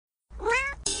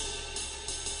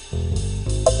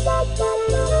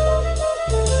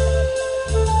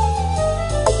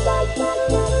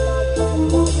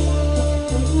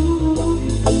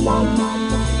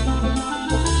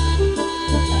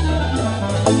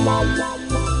Oh,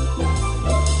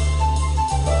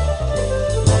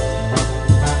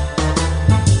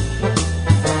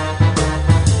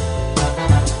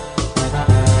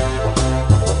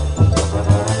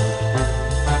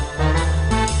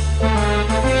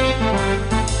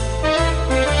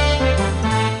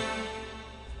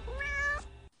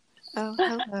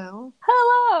 hello.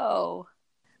 Hello!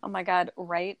 Oh my god,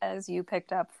 right as you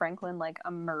picked up, Franklin like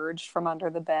emerged from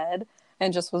under the bed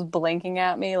and just was blinking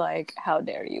at me like, how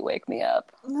dare you wake me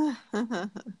up?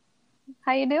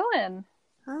 How you doing?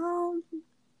 You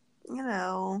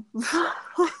know,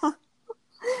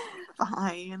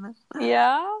 fine.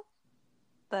 Yeah?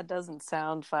 That doesn't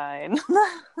sound fine.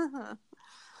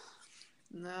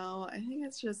 No, I think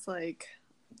it's just like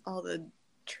all the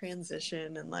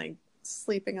transition and like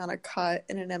sleeping on a cot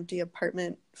in an empty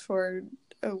apartment for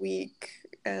a week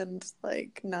and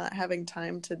like not having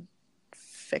time to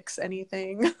fix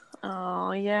anything.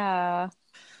 Oh, yeah.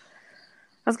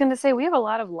 I was gonna say, we have a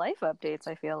lot of life updates,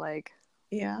 I feel like.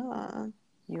 Yeah.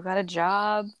 You got a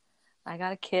job, I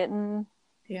got a kitten.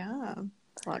 Yeah.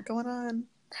 It's a lot going on.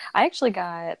 I actually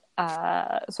got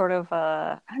sort of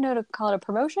a, I don't know to call it a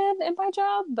promotion in my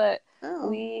job, but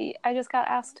Oh. I just got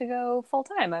asked to go full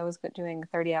time. I was doing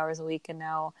 30 hours a week and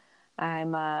now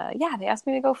I'm they asked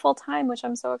me to go full time, which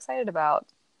I'm so excited about.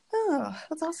 Oh,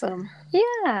 that's awesome.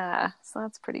 Yeah, so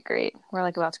that's pretty great. We're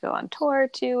like about to go on tour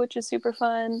too, which is super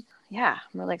fun. Yeah,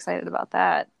 I'm really excited about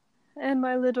that. And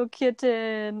my little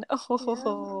kitten.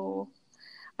 Oh.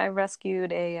 Yeah. I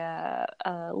rescued a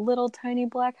little tiny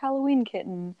black Halloween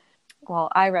kitten. Well,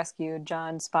 I rescued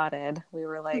John Spotted. We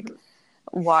were like,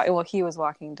 he was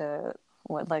walking to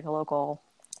like a local,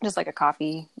 just like a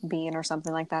coffee bean or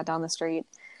something like that down the street,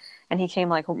 and he came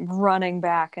like running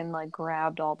back and like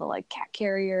grabbed all the like cat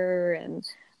carrier and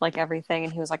like everything,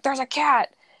 and he was like, "There's a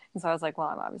cat!" And so I was like, "Well,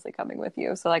 I'm obviously coming with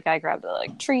you." So like I grabbed the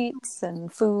like treats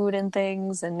and food and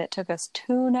things, and it took us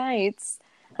 2 nights.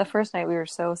 The first night we were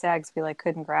so sad because we like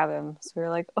couldn't grab him, so we were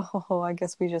like, "Oh, I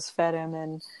guess we just fed him."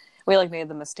 And we like made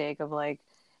the mistake of like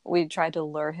we tried to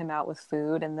lure him out with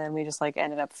food, and then we just like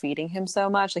ended up feeding him so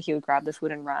much that he would grab the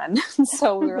food and run.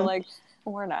 So we were like,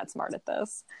 "We're not smart at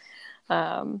this."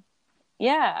 Um,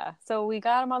 yeah, so we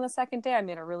got him on the second day. I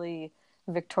made a really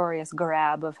victorious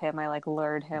grab of him. I like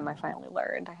lured him. I finally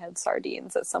learned. I had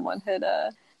sardines that someone had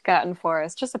gotten for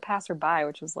us, just a passerby,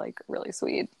 which was like really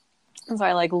sweet. And so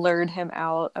I like lured him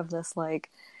out of this like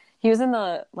he was in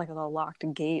the like the locked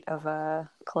gate of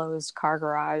a closed car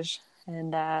garage,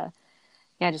 and I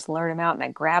just lured him out and I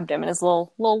grabbed him, and his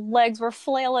little legs were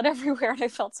flailing everywhere, and I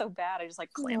felt so bad. I just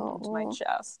like clamped him to my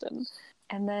chest,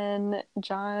 and then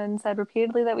John said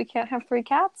repeatedly that we can't have 3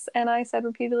 cats, and I said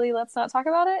repeatedly, let's not talk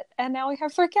about it, and now we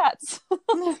have 3 cats.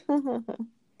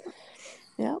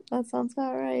 Yep, that sounds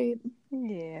about right.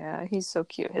 Yeah, he's so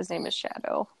cute. His name is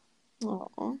Shadow.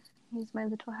 Oh, He's my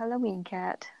little Halloween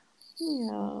cat.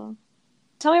 yeah.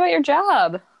 Tell me about your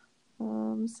job.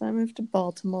 So I moved to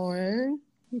Baltimore.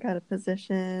 Got a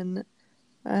position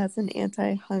as an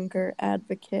anti-hunger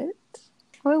advocate.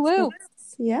 Woo woo.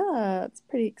 So it's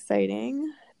pretty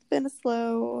exciting. It's been a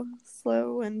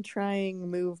slow and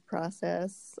trying move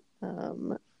process.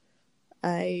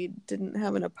 I didn't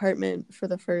have an apartment for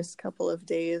the first couple of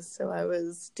days, so I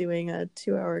was doing a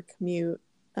 2-hour commute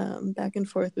back and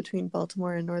forth between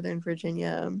Baltimore and Northern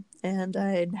Virginia, and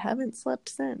I haven't slept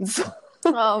since.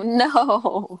 Oh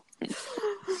no.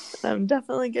 I'm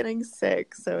definitely getting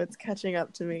sick, so it's catching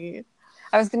up to me.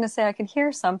 I was going to say I can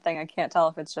hear something. I can't tell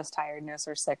if it's just tiredness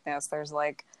or sickness. There's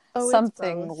like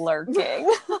something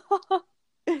lurking.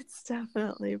 It's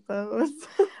definitely both.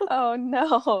 Oh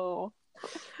no.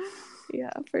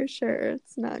 Yeah, for sure.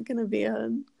 It's not going to be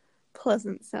a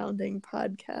pleasant sounding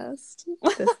podcast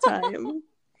this time.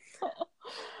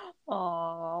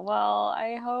 Oh, well,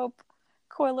 I hope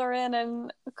Quillerin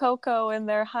and Coco and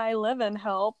their high living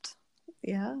helped.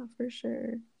 Yeah, for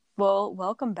sure. Well,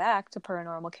 welcome back to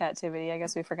Paranormal Captivity. I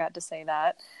guess we forgot to say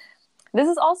that. This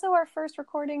is also our first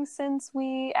recording since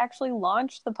we actually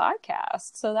launched the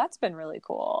podcast, so that's been really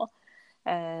cool.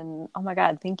 And oh my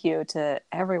god, thank you to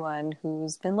everyone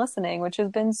who's been listening, which has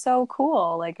been so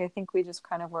cool. Like, I think we just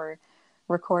kind of were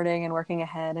recording and working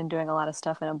ahead and doing a lot of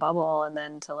stuff in a bubble, and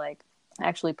then to like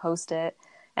actually post it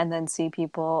and then see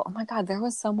people. Oh my god, there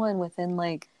was someone within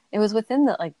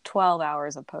the like 12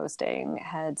 hours of posting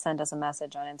had sent us a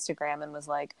message on Instagram and was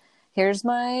like, here's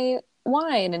my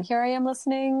wine and here I am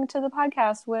listening to the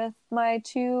podcast with my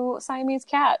 2 Siamese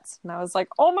cats. And I was like,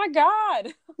 oh my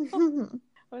god. It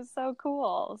was so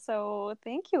cool. So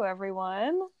thank you,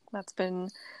 everyone. That's been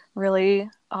really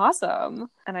awesome.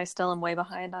 And I still am way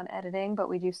behind on editing, but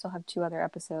we do still have 2 other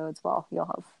episodes. Well, you'll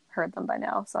have heard them by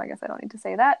now, so I guess I don't need to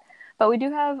say that. But we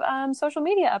do have social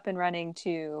media up and running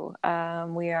too.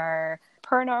 We are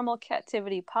Paranormal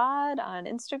Captivity Pod on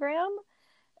Instagram,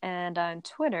 and on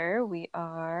Twitter we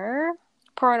are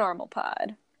Paranormal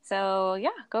Pod. So yeah,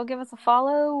 go give us a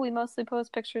follow. We mostly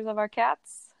post pictures of our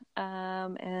cats,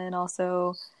 and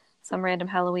also some random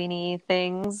Halloween-y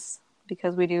things,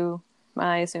 because we do.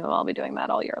 I assume I'll be doing that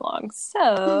all year long.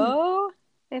 So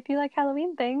if you like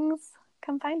Halloween things,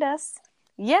 come find us.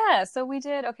 Yeah, so we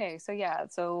did. Okay, so yeah,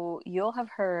 so you'll have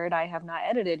heard, I have not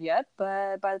edited yet,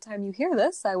 but by the time you hear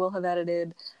this, I will have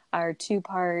edited our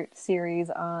 2-part series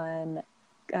on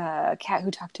Cat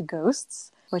Who Talked to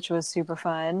Ghosts, which was super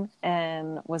fun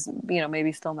and was,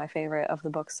 maybe still my favorite of the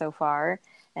books so far.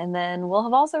 And then we'll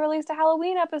have also released a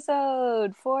Halloween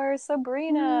episode for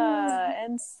Sabrina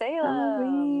and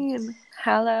Salem.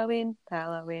 Halloween.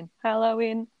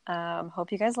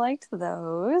 Hope you guys liked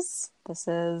those. This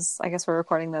is, I guess we're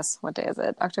recording this, what day is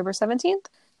it? October 17th?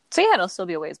 So yeah, it'll still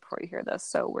be a ways before you hear this,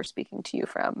 so we're speaking to you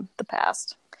from the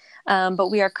past.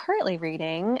 But we are currently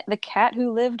reading The Cat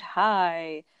Who Lived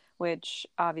High, which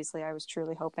obviously I was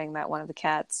truly hoping that one of the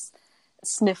cats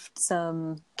sniffed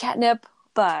some catnip,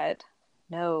 but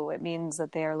no, it means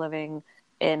that they are living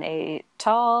in a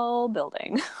tall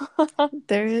building.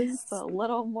 There is a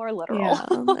little more literal. Yeah,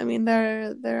 I mean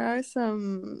there are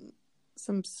some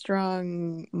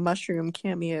strong mushroom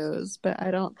cameos, but I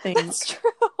don't think That's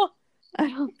true. I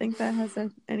don't think that has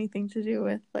anything to do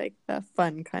with like the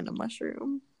fun kind of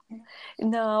mushroom.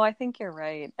 No, I think you're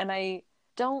right, and I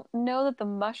don't know that the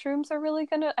mushrooms are really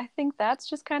gonna. I think that's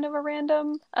just kind of a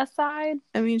random aside.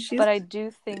 I mean, but I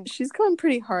do think she's going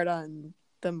pretty hard on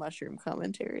the mushroom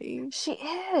commentary. She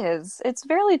is. It's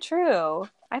very true.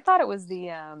 I thought it was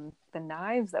the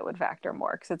knives that would factor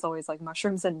more, because it's always like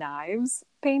mushrooms and knives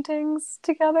paintings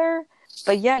together.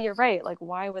 But yeah, you're right. Like,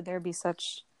 why would there be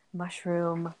such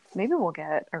mushroom? Maybe we'll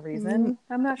get a reason.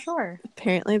 I'm not sure.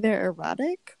 Apparently they're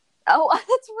erotic. Oh,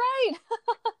 that's right.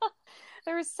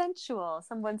 They're sensual,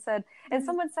 someone said. And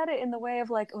someone said it in the way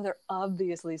of like, oh, they're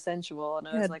obviously sensual. And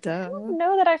I was like, I don't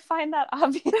know that I find that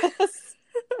obvious.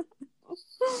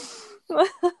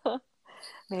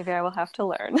 Maybe I will have to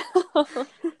learn about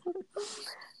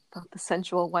the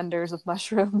sensual wonders of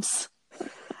mushrooms.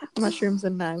 Mushrooms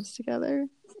and knives together.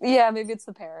 Yeah, maybe it's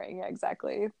the pairing. Yeah,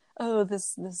 exactly. Oh,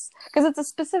 this because it's a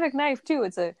specific knife too.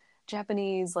 It's a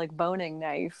Japanese like boning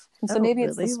knife, and so maybe really?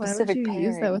 It's the specific Why would you pairing.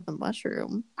 Use that with a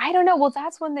mushroom? I don't know. Well,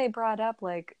 that's when they brought up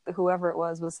like whoever it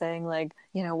was saying like,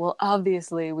 well,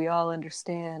 obviously we all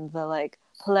understand the like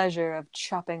pleasure of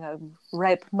chopping a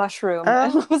ripe mushroom.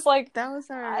 And it was like, that was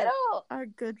our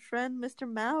good friend Mr.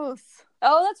 Mouse.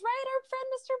 Oh, that's right, our friend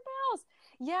Mr. Mouse.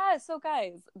 Yeah, so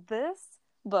guys, this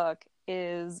book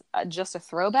is just a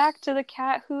throwback to The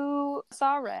Cat Who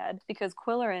Saw Red, because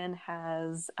Quillerin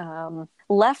has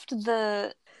left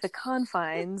the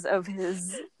confines of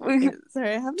his...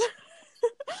 Sorry, I have to...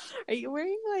 Are you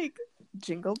wearing like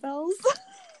jingle bells?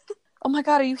 Oh my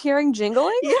god, are you hearing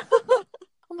jingling? Yeah.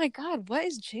 Oh my god, what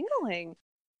is jingling?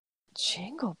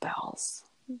 Jingle bells.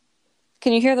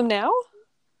 Can you hear them now?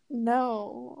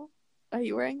 No. Are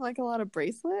you wearing like a lot of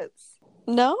bracelets?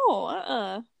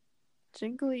 No,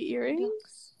 Jingly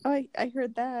earrings? Oh, I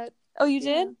heard that. Oh, you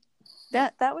did?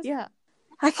 That was... Yeah.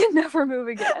 I can never move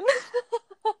again.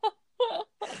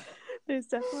 There's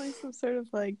definitely some sort of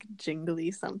like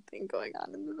jingly something going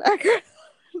on in the background.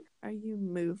 Are you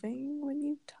moving when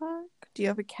you talk? Do you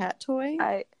have a cat toy?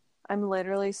 I'm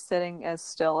literally sitting as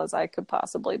still as I could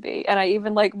possibly be. And I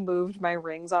even like moved my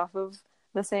rings off of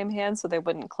the same hand so they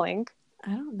wouldn't clink.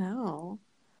 I don't know.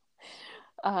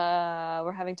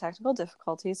 We're having technical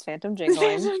difficulties. Phantom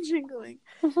jingling.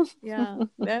 Yeah.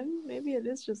 Then maybe it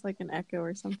is just like an echo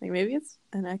or something. Maybe it's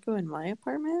an echo in my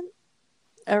apartment.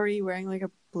 Or are you wearing like a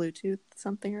Bluetooth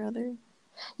something or other?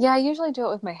 Yeah, I usually do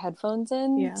it with my headphones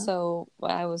in. Yeah. So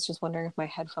I was just wondering if my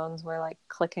headphones were like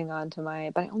clicking onto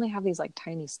my... But I only have these like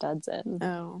tiny studs in.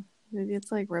 Oh. Maybe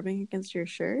it's like rubbing against your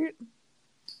shirt?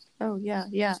 Oh, yeah.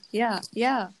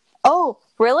 Oh,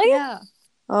 really? Yeah.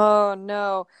 Oh,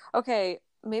 no. Okay,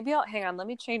 maybe Hang on, let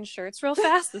me change shirts real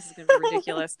fast. This is going to be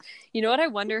ridiculous. You know what I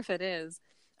wonder if it is?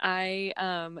 I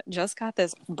just got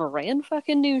this brand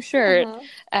fucking new shirt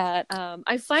at...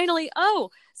 I finally...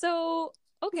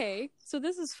 Okay, so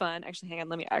this is fun. Actually, hang on,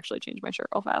 let me actually change my shirt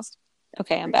real fast.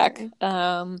 Okay, I'm back.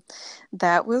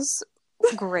 That was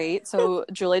great. So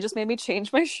Julie just made me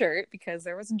change my shirt because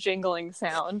there was a jingling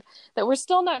sound that we're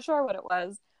still not sure what it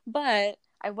was. But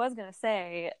I was going to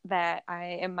say that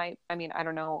I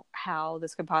don't know how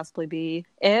this could possibly be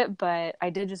it, but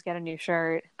I did just get a new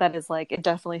shirt that is like, it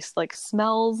definitely like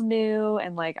smells new,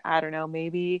 and like, I don't know,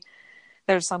 maybe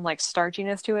there's some like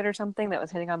starchiness to it or something that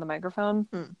was hitting on the microphone.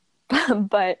 Hmm.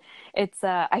 But it's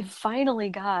I finally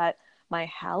got my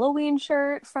Halloween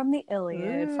shirt from the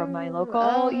Iliad from my Ooh,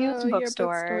 local used your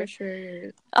bookstore bookstore.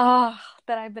 shirt. Oh,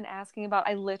 that I've been asking about.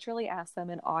 I literally asked them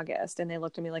in August and they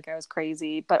looked at me like I was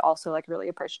crazy, but also like really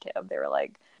appreciative. They were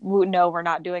like, no, we're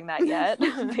not doing that yet,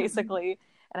 basically.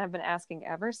 And I've been asking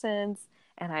ever since.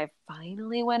 And I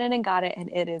finally went in and got it.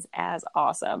 And it is as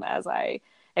awesome as I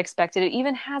expected. It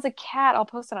even has a cat. I'll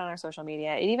post it on our social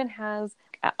media. It even has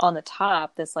on the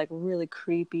top this like really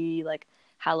creepy, like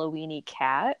Halloweeny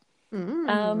cat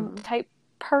Mm. type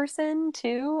person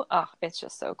too. Oh, it's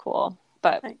just so cool.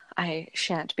 But Nice. I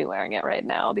shan't be wearing it right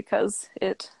now because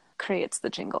it creates the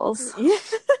jingles. Yeah.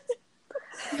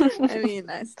 I mean,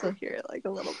 I still hear it like a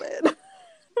little bit.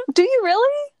 Do you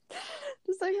really?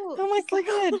 Just like a, Oh my just like a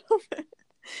God. little bit.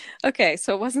 Okay,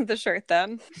 so it wasn't the shirt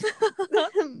then.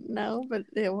 No, but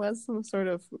it was some sort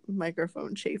of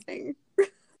microphone chafing.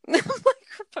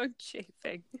 Microphone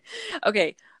chafing.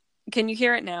 Okay, can you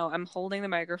hear it now? I'm holding the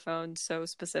microphone so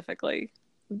specifically.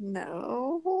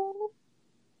 No.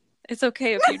 It's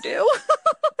okay if you do.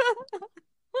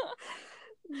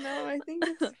 No, I think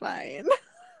it's fine.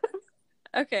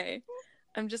 Okay,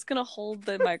 I'm just gonna hold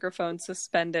the microphone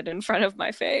suspended in front of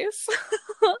my face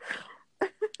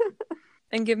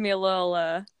and give me a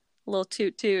little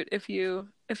toot toot if you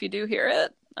do hear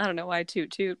it. I don't know why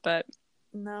toot toot, but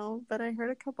No, but I heard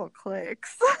a couple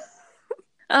clicks.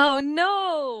 oh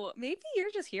no, maybe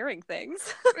you're just hearing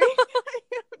things.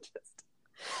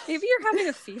 Maybe you're having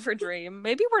a fever dream.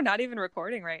 Maybe we're not even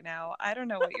recording right now. I don't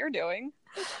know what you're doing.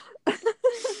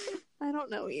 I don't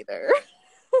know either.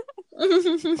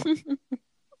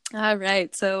 All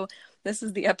right, so this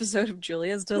is the episode of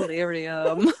Julia's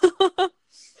delirium.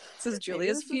 This is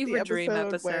Julia's fever dream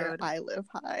episode where I live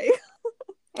high.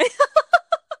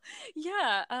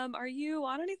 Yeah. Are you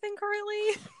on anything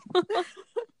currently?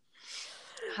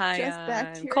 Hi, Just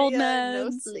bacteria, cold no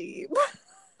meds. sleep.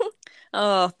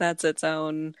 Oh, that's its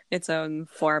own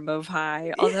form of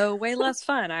high, although way less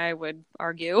fun, I would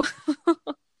argue.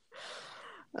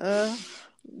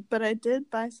 But I did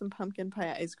buy some pumpkin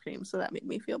pie ice cream, so that made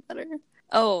me feel better.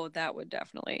 Oh, that would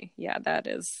definitely, yeah, that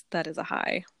is a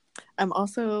high. I'm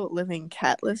also living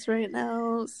catless right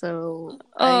now, so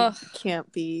Ugh. I can't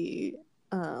be,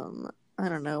 I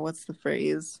don't know, what's the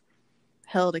phrase?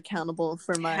 Held accountable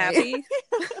for my... Happy?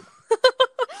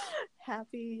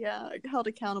 Happy, yeah. Held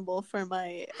accountable for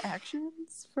my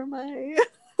actions, for my...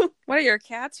 What are your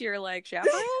cats? Your, like,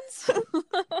 chaperones?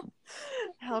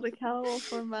 Held accountable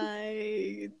for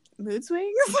my mood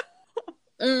swings?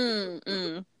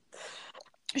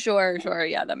 Sure.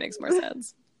 Yeah, that makes more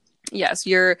sense. Yes,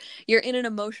 you're in an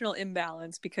emotional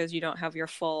imbalance because you don't have your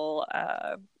full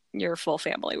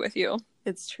family with you.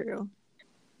 It's true.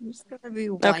 I'm just gonna be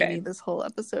whiny this whole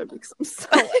episode because I'm so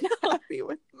unhappy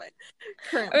with my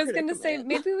current I was gonna say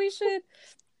maybe we should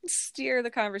steer the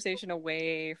conversation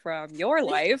away from your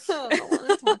life. I don't want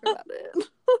to talk about it.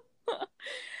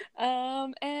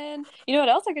 And you know what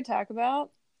else I could talk about?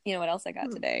 You know what else I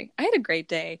got today? I had a great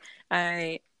day.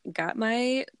 I got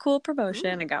my cool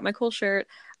promotion. I got my cool shirt.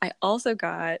 I also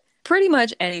got pretty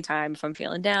much any time if I'm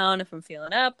feeling down, if I'm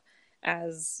feeling up,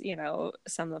 as you know,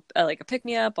 some like a pick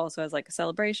me up, also as like a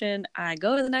celebration. I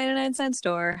go to the 99-cent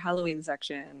store Halloween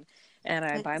section and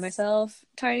I buy myself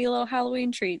tiny little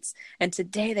Halloween treats. And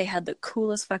today they had the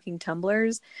coolest fucking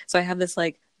tumblers. So I have this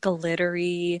like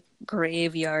glittery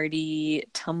graveyardy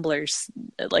tumbler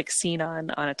like scene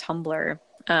on a tumbler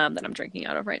that I'm drinking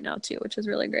out of right now too, which is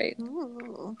really great.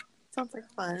 Ooh, sounds like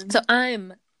fun. So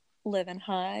I'm living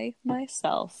high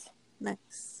myself.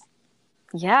 Nice.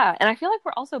 Yeah, and I feel like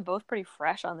we're also both pretty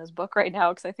fresh on this book right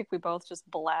now because I think we both just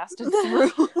blasted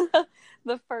through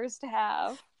the first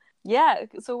half. Yeah,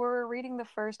 so we're reading the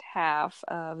first half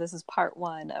of, this is part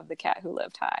 1 of The Cat Who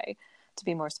Lived High. To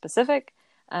be more specific,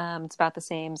 it's about the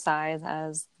same size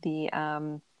as the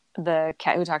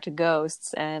Cat Who Talked to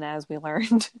Ghosts, and as we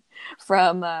learned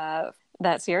from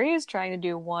that series, trying to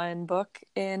do one book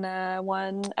in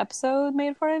one episode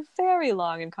made for a very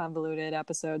long and convoluted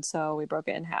episode, so we broke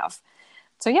it in half.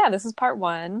 So yeah, this is part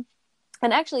 1.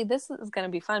 And actually, this is going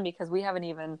to be fun because we haven't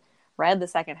even read the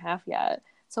second half yet.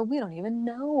 So we don't even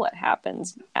know what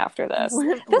happens after this.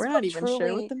 We're not even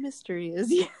sure what the mystery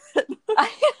is yet.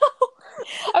 I know.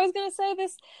 I was going to say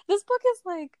this book is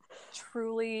like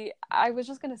truly, I was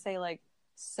just going to say like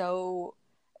so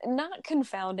not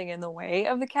confounding in the way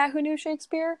of The Cat Who Knew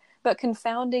Shakespeare, but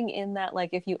confounding in that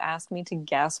like if you ask me to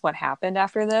guess what happened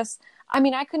after this, I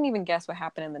mean, I couldn't even guess what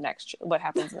happens in the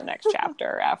next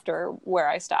chapter after where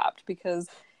I stopped because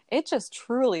it just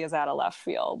truly is out of left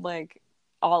field, like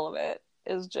all of it.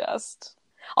 is just,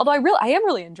 although I am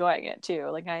really enjoying it too.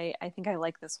 Like I think I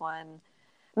like this one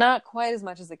not quite as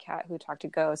much as The Cat Who Talked to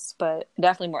Ghosts, but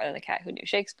definitely more than The Cat Who Knew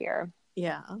Shakespeare.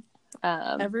 Yeah.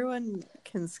 Um, Everyone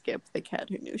can skip The Cat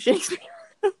Who Knew Shakespeare.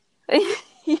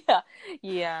 yeah,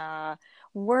 yeah.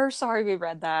 We're sorry we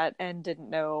read that and didn't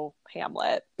know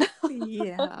Hamlet.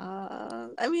 Yeah.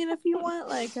 I mean, if you want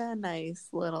like a nice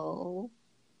little,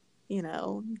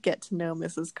 get to know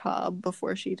Mrs. Cobb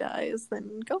before she dies,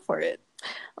 then go for it.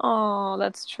 Oh,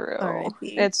 that's true.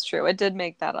 R.I.P. It's true. It did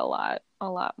make that a lot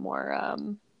more,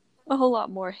 a whole lot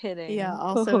more hitting. Yeah,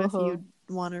 also, if you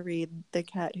want to read The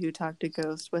Cat Who Talked to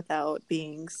Ghosts without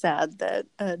being sad that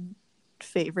a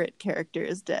favorite character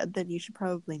is dead, then you should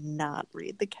probably not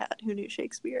read The Cat Who Knew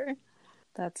Shakespeare.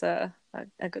 That's a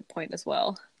good point as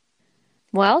well.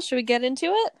 Well, should we get into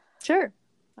it? Sure.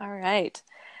 All right.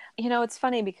 It's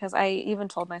funny because I even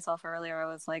told myself earlier, I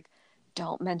was like,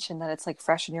 don't mention that it's like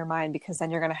fresh in your mind because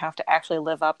then you're going to have to actually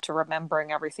live up to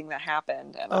remembering everything that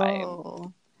happened. And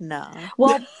no.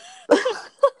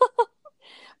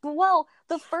 Well,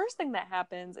 the first thing that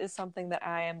happens is something that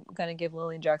I am going to give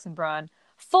Lillian Jackson Braun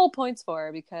full points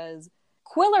for because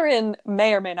Quillerin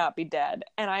may or may not be dead,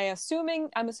 and I'm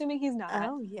assuming he's not.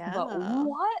 Oh yeah. But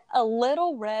what a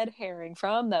little red herring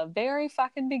from the very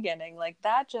fucking beginning. Like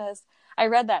that just, I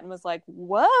read that and was like,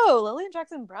 whoa, Lillian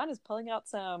Jackson Braun is pulling out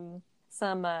some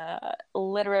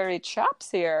literary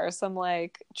chops here, some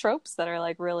like tropes that are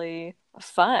like really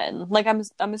fun. Like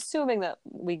I'm assuming that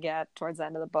we get towards the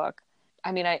end of the book.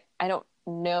 I mean, I don't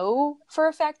know for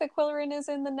a fact that Quillerin is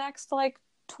in the next like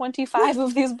 25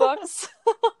 of these books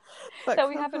that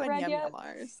we haven't read yet.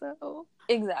 So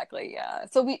exactly, yeah.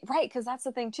 So because that's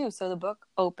the thing too. So the book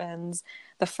opens,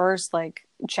 the first like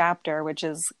chapter, which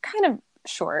is kind of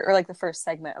short, or like the first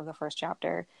segment of the first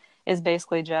chapter, is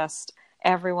basically just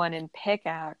everyone in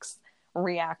Pickaxe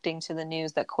reacting to the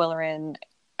news that Quillerin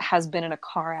has been in a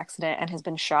car accident and has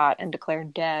been shot and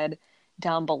declared dead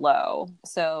down below.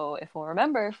 So if we'll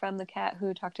remember from The Cat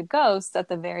Who Talked to Ghosts, at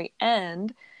the very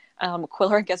end,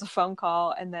 Quillerin gets a phone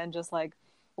call and then just like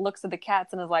looks at the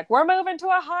cats and is like, we're moving to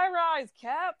a high-rise,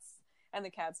 cats! And the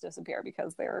cats disappear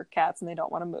because they're cats and they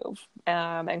don't want to move.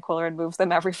 And Quillerin moves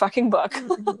them every fucking book.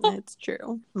 It's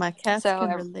true. My cats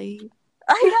can relate.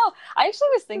 I know. I actually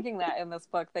was thinking that in this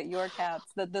book,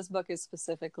 that this book is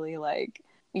specifically like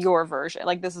your version.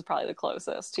 Like this is probably the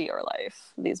closest to your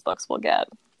life these books will get.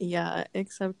 Yeah,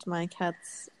 except my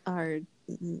cats are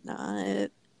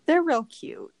not. They're real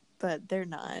cute, but they're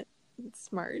not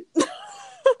smart.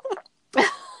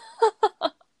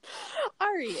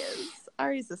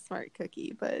 Ari's a smart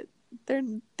cookie, but they're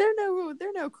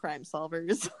no crime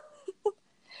solvers.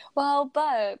 Well,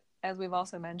 but as we've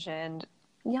also mentioned,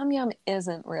 Yum Yum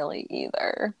isn't really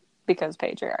either because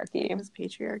patriarchy. It's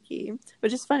patriarchy,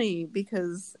 which is funny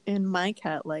because in my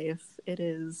cat life, it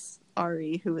is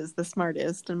Ari who is the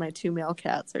smartest, and my two male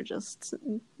cats are just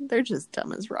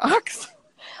dumb as rocks.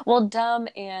 Well, dumb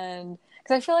and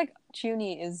because I feel like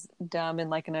Chuny is dumb in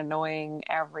like an annoying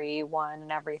everyone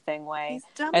and everything way. He's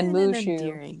dumb and in Mushu, an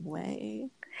endearing way.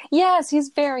 Yes, he's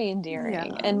very endearing.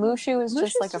 Yeah. And Mushu's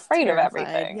just like afraid terrified. of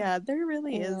everything. Yeah, there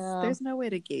really is. There's no way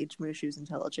to gauge Mushu's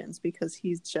intelligence because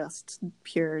he's just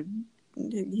pure.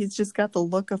 He's just got the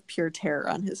look of pure terror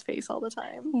on his face all the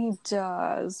time. He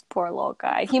does. Poor little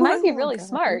guy. He might be really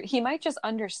smart. He might just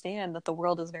understand that the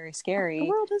world is very scary. The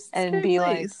world is a and scary be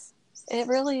place. Like, it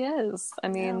really is. I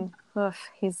mean,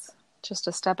 he's just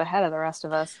a step ahead of the rest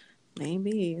of us.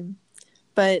 Maybe.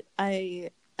 But I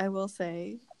will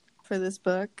say, for this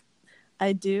book,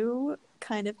 I do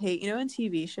kind of hate, in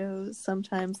TV shows,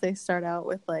 sometimes they start out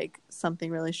with like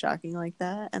something really shocking like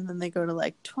that, and then they go to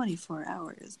like 24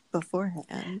 hours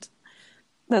beforehand.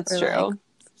 That's true. Like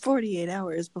 48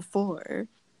 hours before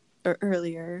or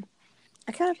earlier.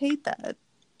 I kind of hate that.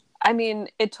 I mean,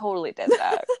 it totally did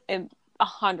that. It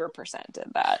 100%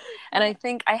 did that. And I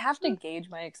think I have to gauge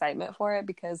my excitement for it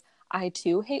because I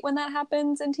too hate when that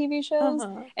happens in TV shows.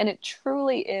 And it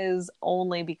truly is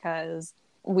only because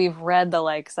we've read the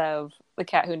likes of The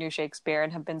Cat Who Knew Shakespeare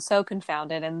and have been so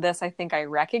confounded. And this, I think I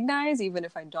recognize, even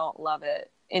if I don't love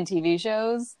it in TV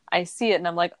shows. I see it and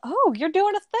I'm like, oh, you're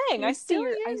doing a thing. I see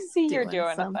you're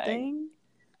doing something. A thing.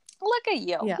 Look at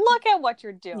you. Yeah. Look at what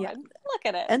you're doing. Yeah. Look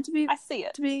at it. And I see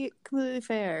it. To be completely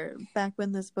fair, back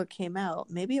when this book came out,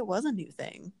 maybe it was a new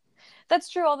thing. That's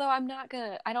true, although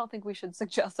I don't think we should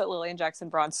suggest that Lillian Jackson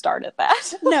Braun started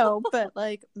that. No, but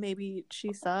like maybe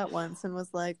she saw it once and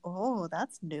was like, oh,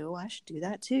 that's new. I should do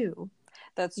that too.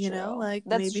 That's true.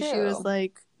 Maybe she was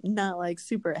like not like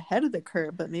super ahead of the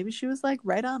curve, but maybe she was like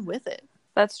right on with it.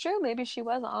 That's true. Maybe she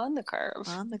was on the curve.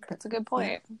 On the curve. That's a good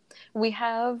point. Yeah. We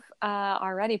have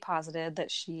already posited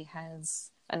that she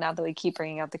has, and now that we keep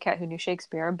bringing up The Cat Who Knew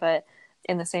Shakespeare, but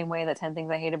in the same way that 10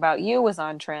 Things I Hate About You was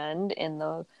on trend in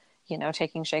the,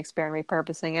 taking Shakespeare and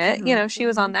repurposing it, she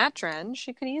was on that trend.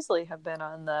 She could easily have been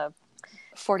on the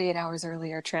 48 Hours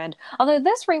Earlier trend. Although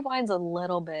this rewinds a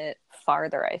little bit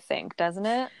farther, I think, doesn't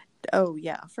it? Oh,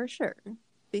 yeah, for sure.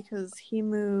 Because he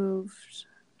moved,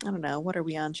 I don't know, what are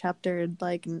we on, chapter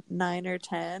like 9 or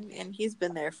 10? And he's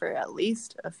been there for at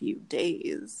least a few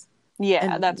days.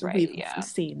 Yeah, and that's right. We've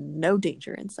seen no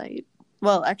danger in sight.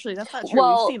 Well, actually, that's not true.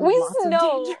 Well, we've seen lots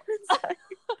of danger in sight.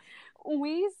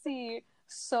 We see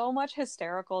so much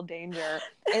hysterical danger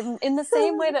in the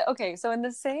same way that, okay, so in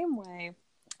the same way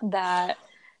that,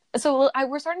 so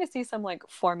we're starting to see some like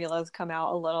formulas come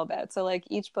out a little bit. So like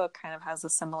each book kind of has a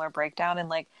similar breakdown, and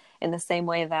like in the same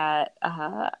way that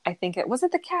I think it was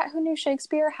it The Cat Who Knew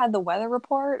Shakespeare had the weather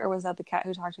report, or was that The Cat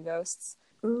Who Talked to Ghosts?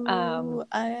 Ooh, no,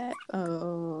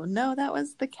 that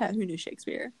was The Cat Who Knew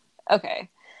Shakespeare. Okay.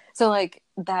 So like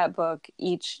that book,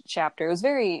 each chapter, it was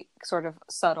very sort of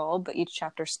subtle, but each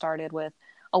chapter started with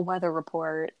a weather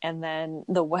report, and then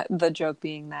the joke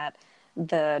being that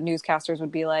the newscasters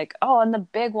would be like, oh, and the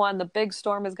big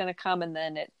storm is going to come, and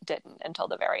then it didn't until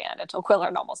the very end, until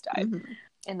Quillerin almost died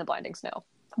in the blinding snow.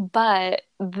 But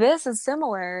this is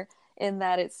similar in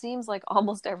that it seems like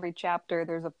almost every chapter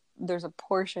there's a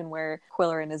portion where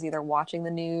Quillerin is either watching the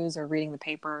news or reading the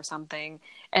paper or something,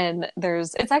 and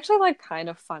it's actually like kind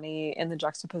of funny in the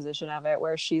juxtaposition of it,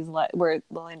 where where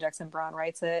Lillian Jackson Braun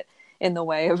writes it in the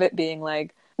way of it being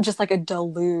like just like a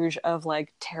deluge of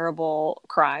like terrible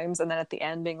crimes, and then at the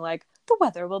end being like, the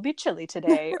weather will be chilly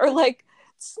today, or like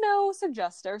snow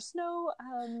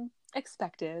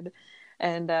expected,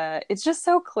 and it's just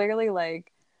so clearly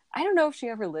like, I don't know if she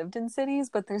ever lived in cities,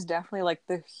 but there's definitely like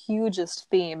the hugest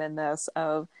theme in this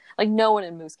of like no one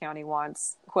in Moose County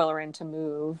wants Quillerin to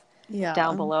move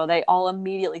down below. They all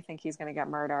immediately think he's going to get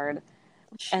murdered.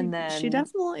 And then she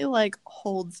definitely like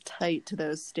holds tight to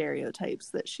those stereotypes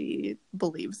that she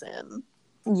believes in.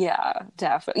 Yeah,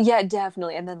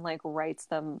 definitely. And then like writes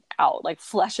them out, like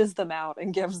fleshes them out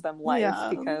and gives them life,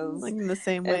 because like in the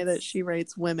same way that she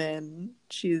writes women,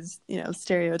 she's,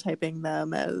 stereotyping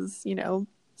them as,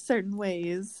 certain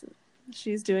ways.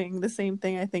 She's doing the same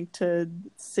thing, I think, to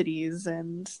cities,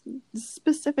 and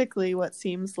specifically what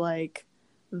seems like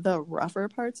the rougher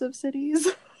parts of cities.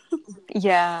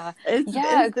 Yeah.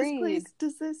 Agreed.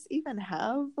 Does this even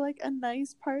have like a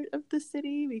nice part of the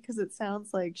city? Because it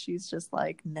sounds like she's just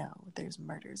like, no, there's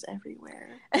murders everywhere.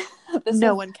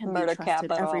 No one can be trusted.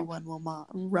 Capital. Everyone will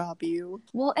rob you.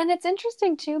 Well, and it's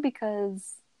interesting too,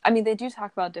 because I mean, they do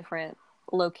talk about different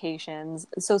locations.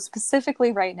 So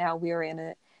specifically right now we are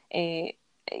in a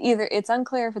either it's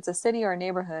unclear if it's a city or a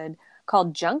neighborhood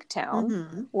called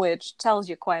Junktown, which tells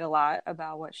you quite a lot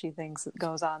about what she thinks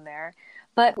goes on there.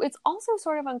 But it's also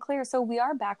sort of unclear. So we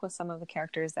are back with some of the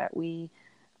characters that we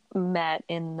met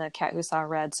in The Cat Who Saw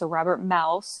Red. So Robert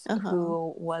Mouse,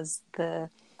 who was the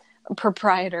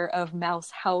proprietor of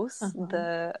Mouse House,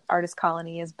 the artist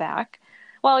colony, is back.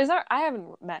 Well, I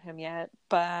haven't met him yet,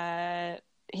 but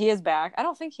he is back. I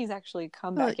don't think he's actually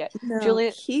come back yet. No,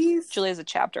 Julia's a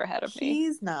chapter ahead of me.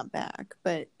 He's not back,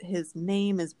 but his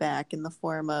name is back in the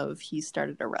form of he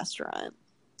started a restaurant.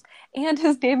 And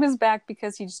his name is back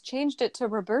because he's changed it to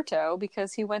Roberto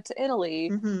because he went to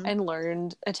Italy and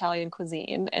learned Italian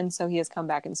cuisine. And so he has come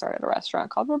back and started a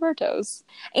restaurant called Roberto's.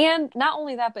 And not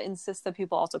only that, but insists that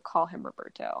people also call him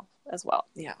Roberto as well.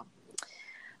 Yeah.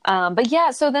 But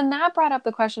yeah, so then that brought up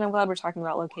the question. I'm glad we're talking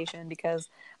about location, because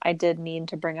I did mean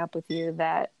to bring up with you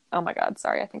that, oh my God,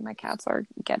 sorry. I think my cats are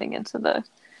getting into the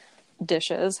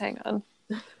dishes. Hang on.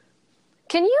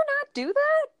 Can you not do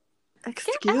that?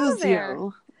 Excuse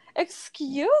you.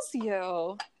 Excuse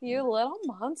you, you little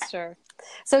monster.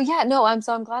 So yeah, no, I'm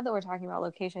glad that we're talking about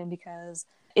location, because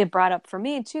it brought up for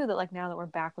me too that like now that we're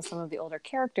back with some of the older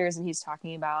characters, and he's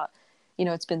talking about,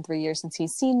 it's been 3 years since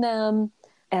he's seen them,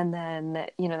 and then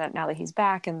that now that he's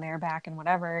back and they're back and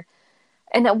whatever.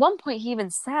 And at one point he even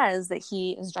says that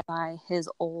he is by his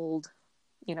old,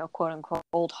 quote unquote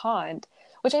old haunt,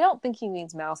 which I don't think he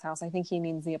means Mouse House. I think he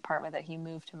means the apartment that he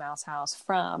moved to Mouse House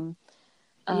from.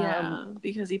 Yeah,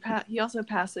 because he also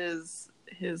passes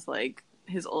his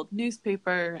old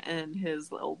newspaper and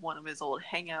one of his old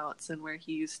hangouts, and where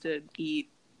he used to eat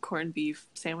corned beef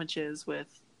sandwiches with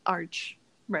Arch,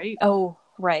 right? Oh,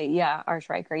 right, yeah, Arch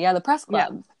Riker, yeah, the press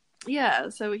club. Yeah,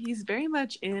 so he's very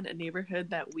much in a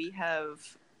neighborhood that we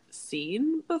have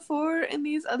seen before in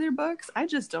these other books. I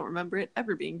just don't remember it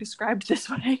ever being described this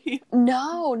way.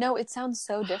 No, it sounds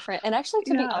so different. And actually,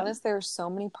 to be Yeah. honest, there are so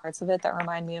many parts of it that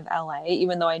remind me of LA,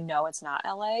 even though I know it's not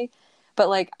LA. But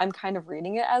like, I'm kind of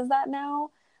reading it as that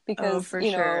now Oh, because, for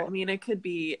sure. I mean, it could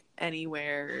be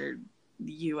anywhere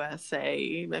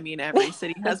USA. I mean, every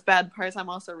city has bad parts. I'm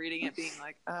also reading it being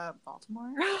like,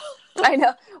 Baltimore. I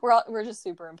know we're just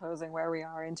superimposing where we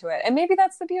are into it. And maybe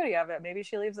that's the beauty of it. Maybe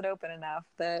she leaves it open enough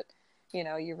that,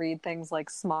 you read things like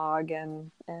smog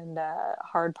and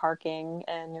hard parking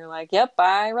and you're like, yep,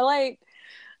 I relate.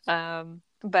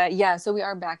 But yeah, so we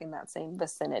are back in that same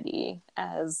vicinity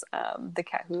as the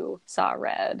cat who saw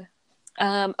red.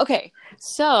 Okay,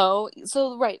 so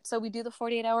right, so we do the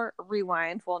 48-hour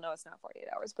rewind. Well, no, it's not 48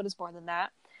 hours, but it's more than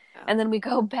that. Yeah. And then we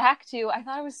go back to, I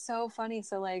thought it was so funny.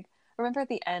 So like, remember at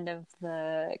the end of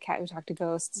the Cat Who Talked to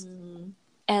Ghosts,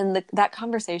 and that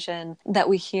conversation that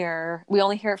we hear, we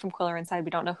only hear it from Quiller inside.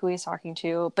 We don't know who he's talking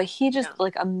to, but he just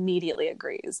like immediately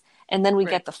agrees. And then we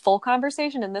get the full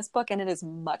conversation in this book, and it is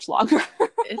much longer.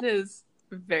 It is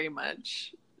very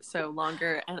much so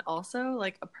longer, and also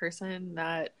like a person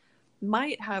that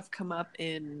might have come up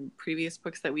in previous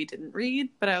books that we didn't read,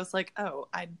 but I was like, oh,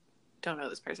 I don't know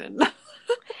this person.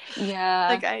 Yeah.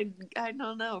 Like I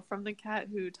don't know. From the Cat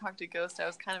Who Talked to Ghost, I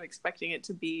was kind of expecting it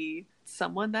to be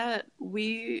someone that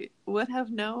we would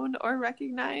have known or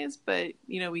recognized, but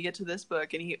we get to this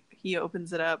book and he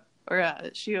opens it up, or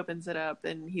she opens it up,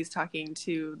 and he's talking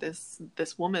to this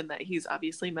woman that he's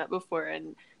obviously met before,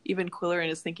 and even Quillerin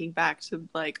is thinking back to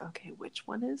like, okay, which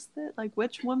one is this? Like,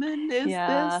 which woman is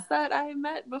this that I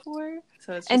met before?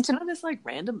 So it's just kind of this like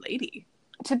random lady.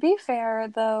 To be fair,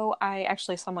 though,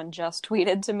 someone just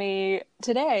tweeted to me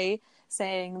today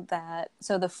saying that,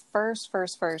 so the first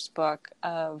book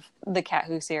of the Cat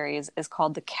Who series is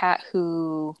called The Cat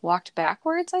Who Walked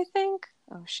Backwards, I think.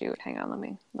 Oh, shoot. Hang on. Let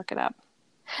me look it up.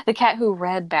 The Cat Who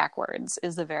Read Backwards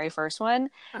is the very first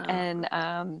one. Oh.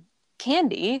 And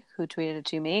Candy, who tweeted it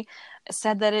to me,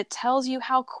 said that it tells you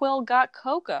how Quill got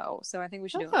Coco. So I think we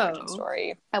should do an origin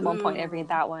story. At one point, I read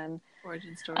that one.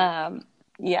 Origin story.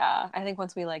 Yeah, I think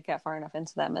once we like get far enough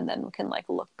into them, and then we can like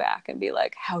look back and be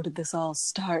like, how did this all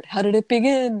start? How did it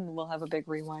begin? We'll have a big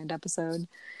rewind episode.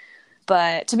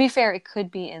 But to be fair, it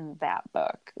could be in that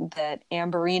book that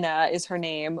Amberina is her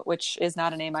name, which is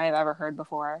not a name I have ever heard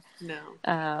before. No,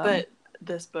 but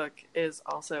this book is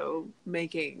also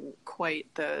making quite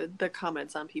the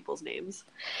comments on people's names.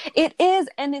 It is,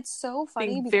 and it's so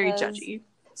funny because very judgy.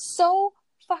 So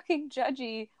fucking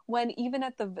judgy when even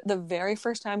at the very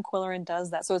first time Quillerin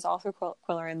does that. So it's all through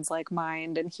Quillerin's like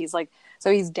mind, and he's like,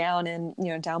 so he's down in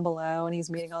down below, and he's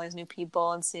meeting all these new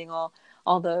people and seeing all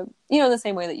the the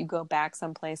same way that you go back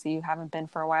someplace that you haven't been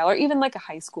for a while, or even like a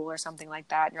high school or something like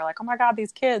that, and you're like, oh my god,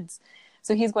 these kids.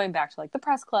 So he's going back to like the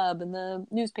press club and the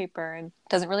newspaper and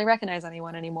doesn't really recognize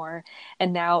anyone anymore,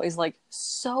 and now is like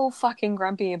so fucking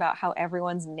grumpy about how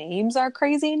everyone's names are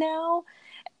crazy now.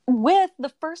 With the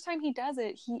first time he does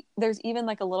it, there's even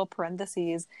like a little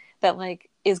parentheses that like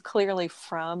is clearly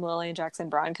from Lillian Jackson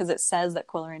Braun, because it says that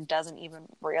Quillerin doesn't even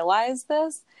realize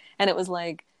this, and it was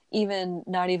like even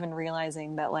not even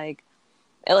realizing that like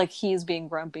he's being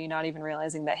grumpy, not even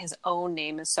realizing that his own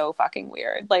name is so fucking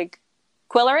weird, like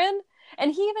Quillerin.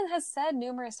 And he even has said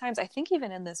numerous times, I think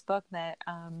even in this book, that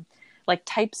like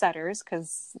typesetters,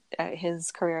 because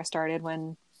his career started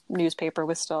when newspaper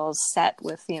was still set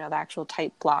with the actual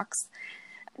type blocks,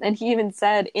 and he even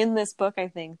said in this book, I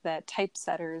think, that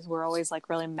typesetters were always like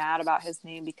really mad about his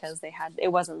name because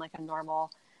it wasn't like a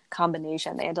normal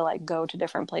combination. They had to like go to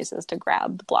different places to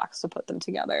grab the blocks to put them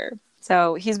together.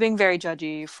 So he's being very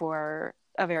judgy for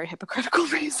a very hypocritical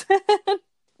reason.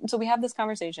 So we have this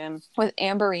conversation with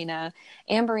Amberina.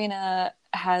 Amberina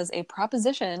has a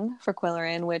proposition for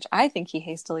Quillerin, which I think he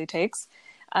hastily takes,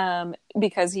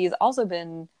 because he's also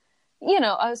been,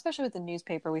 especially with the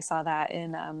newspaper, we saw that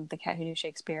in The Cat Who Knew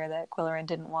Shakespeare, that Quillerin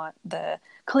didn't want the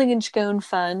Klingenschone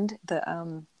Fund,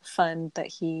 the fund that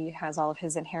he has all of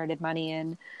his inherited money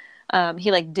in. He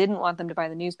like didn't want them to buy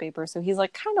the newspaper, so he's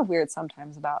like kind of weird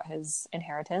sometimes about his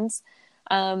inheritance.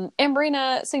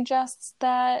 Amberina suggests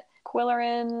that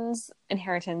Quillerin's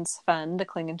inheritance fund, the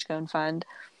Klingenschone Fund,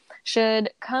 should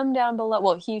come down below.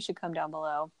 Well, he should come down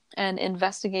below and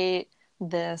investigate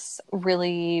this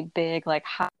really big, like,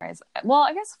 high-rise. Well,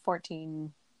 I guess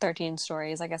 13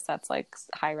 stories. I guess that's like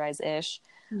high-rise-ish.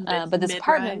 But this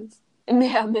apartment,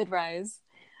 mid-rise.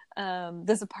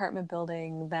 This apartment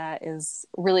building that is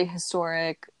really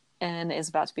historic and is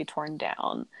about to be torn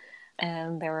down.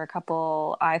 And there were a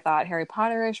couple, I thought, Harry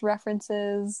Potter-ish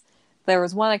references There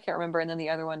was one I can't remember, and then the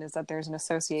other one is that there's an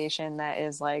association that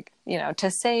is like,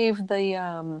 to save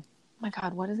the my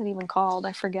God, what is it even called?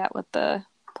 I forget what the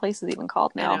place is even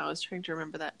called I now. know, I was trying to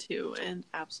remember that too, and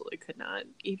absolutely could not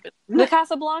even. The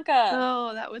Casablanca.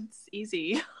 Oh, that was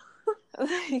easy.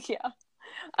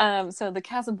 Yeah. So the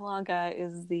Casablanca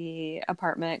is the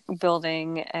apartment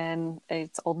building, and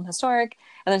it's old and historic.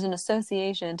 And there's an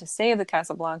association to save the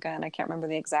Casablanca, and I can't remember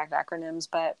the exact acronyms,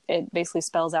 but it basically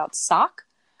spells out SOC,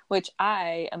 which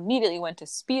I immediately went to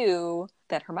spew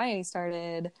that Hermione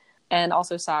started, and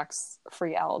also Socks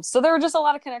Free Elves. So there were just a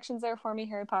lot of connections there for me,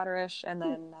 Harry Potter-ish, and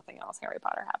then nothing else Harry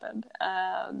Potter happened.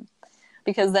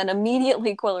 Because then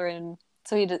immediately Quillerin,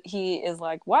 so he is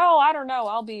like, well, I don't know,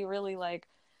 I'll be really like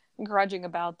grudging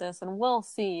about this and we'll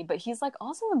see. But he's like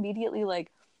also immediately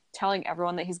like telling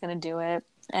everyone that he's going to do it,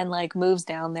 and like moves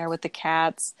down there with the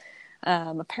cats.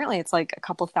 Apparently it's like a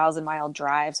couple 1,000-mile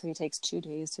drive, so he takes 2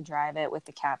 days to drive it with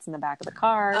the cats in the back of the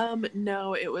car.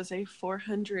 No, it was a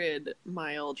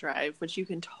 400-mile drive, which you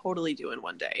can totally do in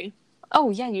one day. Oh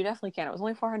yeah, you definitely can. It was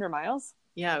only 400 miles.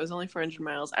 Yeah, it was only 400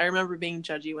 miles. I remember being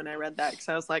judgy when I read that, because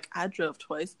I was like, I drove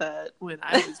twice that when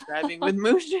I was driving with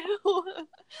Mushu.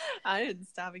 I didn't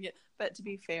stop again. But to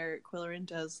be fair, Quillerin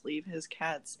does leave his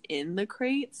cats in the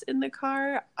crates in the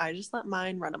car. I just let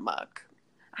mine run amok.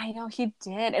 I know he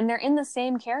did. And they're in the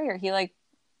same carrier. He like,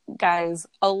 guys,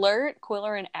 alert,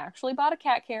 Quillerin actually bought a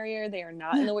cat carrier. They are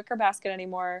not in the wicker basket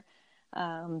anymore.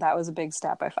 That was a big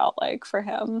step, I felt like, for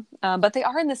him. But they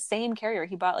are in the same carrier.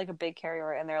 He bought like a big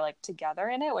carrier and they're like together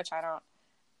in it, which I don't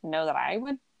know that I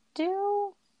would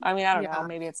do. I mean, I don't know.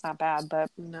 Maybe it's not bad, but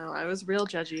no, I was real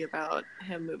judgy about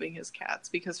him moving his cats,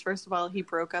 because first of all, he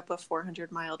broke up a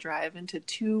 400-mile drive into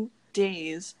 2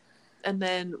 days. And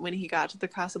then when he got to the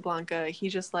Casablanca, he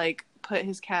just like put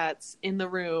his cats in the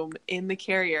room in the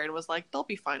carrier and was like, they'll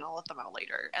be fine, I'll let them out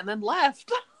later, and then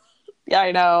left. Yeah,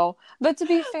 I know. But to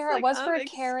be fair, like, it was for a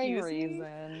caring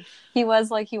reason. He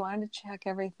was like, he wanted to check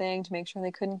everything to make sure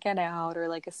they couldn't get out or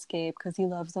like escape because he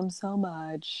loves them so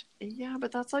much. Yeah,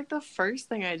 but that's like the first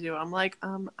thing I do. I'm like,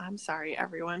 I'm sorry,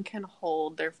 everyone can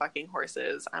hold their fucking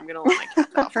horses. I'm gonna let my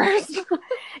cats out first.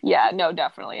 Yeah, no,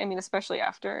 definitely. I mean, especially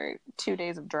after 2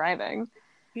 days of driving.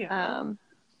 Yeah.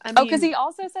 I mean, because he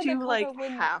also said 2 like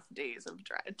half days of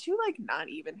drive, 2 like not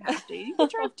even half days. You can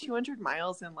drive 200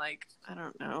 miles in like, I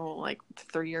don't know, like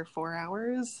 3 or 4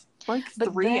 hours, like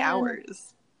 3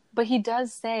 hours. But he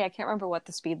does say, I can't remember what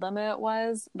the speed limit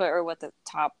was, or what the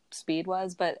top speed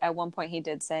was, but at one point he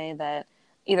did say that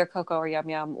either Coco or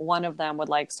Yum Yum, one of them would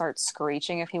like start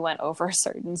screeching if he went over a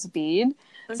certain speed.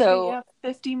 Okay, so yeah,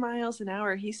 50 miles an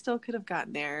hour, he still could have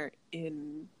gotten there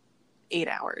in 8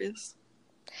 hours.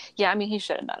 Yeah, I mean, he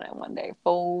should have done it in one day,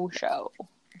 for sure.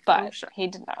 But he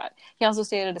did not. He also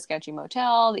stayed at a sketchy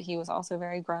motel that he was also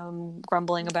very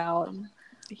grumbling about.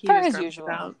 For his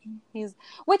usual.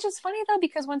 Which is funny, though,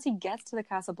 because once he gets to the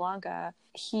Casablanca,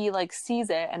 he, like, sees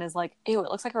it and is like, ew, it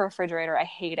looks like a refrigerator. I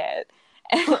hate it.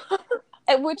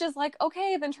 And, which is like,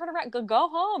 okay, then turn around. Go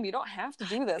home. You don't have to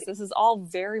do this. This is all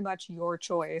very much your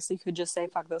choice. You could just say,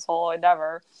 fuck this whole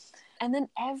endeavor. And then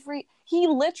he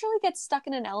literally gets stuck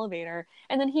in an elevator,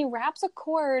 and then he wraps a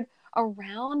cord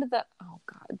around oh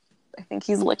God, I think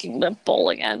he's licking the bowl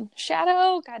again.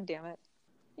 Shadow, God damn it.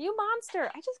 You monster,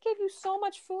 I just gave you so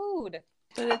much food.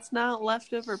 But it's not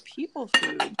leftover people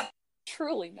food.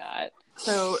 Truly not.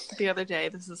 So the other day,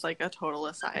 this is like a total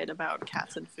aside about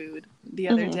cats and food. The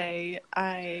other day,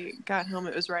 I got home,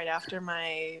 it was right after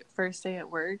my first day at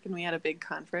work, and we had a big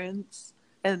conference.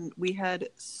 And we had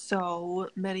so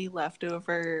many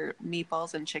leftover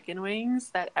meatballs and chicken wings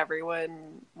that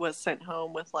everyone was sent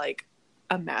home with like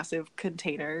a massive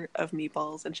container of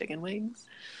meatballs and chicken wings.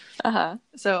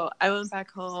 So I went back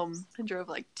home and drove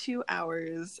like 2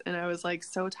 hours, and I was like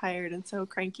so tired and so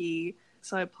cranky.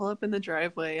 So I pull up in the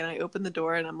driveway and I open the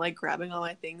door and I'm like grabbing all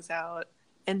my things out.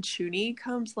 And Chuni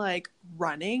comes like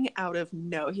running out of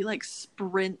he like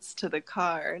sprints to the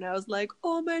car, and I was like,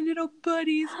 oh, my little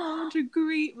buddy's home to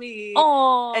greet me.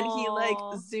 Aww. And he like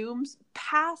zooms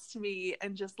past me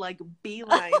and just like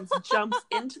beelines, jumps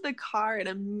into the car and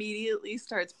immediately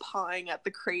starts pawing at the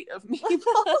crate of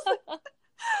meatballs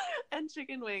and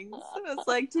chicken wings. So I was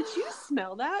like, did you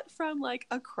smell that from like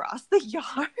across the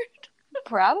yard?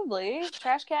 Probably.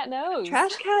 Trash cat knows.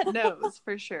 Trash cat knows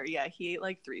for sure. Yeah, he ate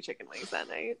like 3 chicken wings that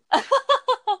night.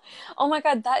 Oh my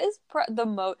God, that is the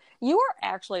most. You are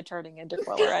actually turning into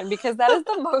Quillerin, because that is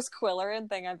the most Quillerin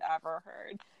thing I've ever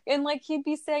heard. And like he'd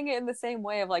be saying it in the same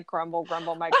way of like, grumble,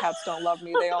 grumble, my cats don't love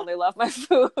me. They only love my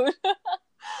food.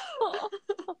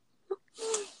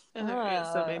 Right,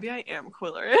 so maybe I am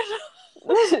Quillerin.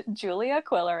 Julia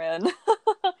Quillerin.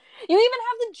 You even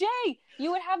have the with J.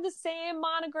 You would have the same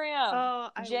monogram. Oh,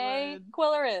 I J would.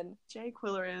 Quillerin. J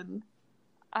Quillerin.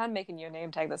 I'm making you a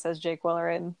name tag that says J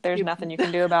Quillerin. There's nothing you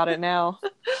can do about it now.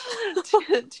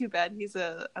 Too bad he's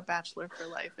a bachelor for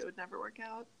life. It would never work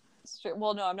out.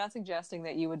 Well, no, I'm not suggesting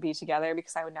that you would be together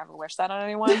because I would never wish that on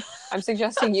anyone. I'm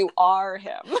suggesting you are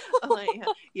him.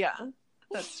 Yeah,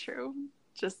 that's true.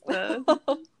 Just the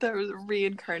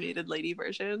reincarnated lady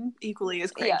version, equally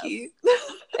as cranky.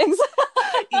 Yes. Exactly.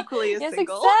 Equally as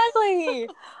single. Exactly.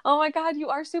 Oh my god, you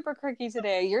are super cranky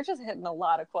today. You're just hitting a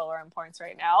lot of Quillerin points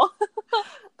right now.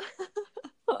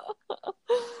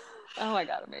 Oh my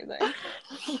god, amazing.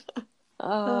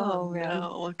 Oh man.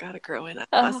 No, I've got to grow in a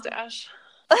mustache.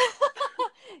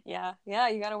 Yeah,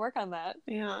 you got to work on that.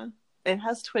 Yeah, it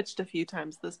has twitched a few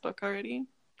times this book already.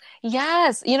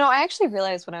 Yes. I actually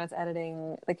realized when I was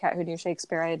editing The Cat Who Knew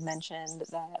Shakespeare, I had mentioned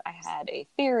that I had a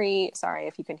theory. Sorry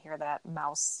if you can hear that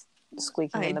mouse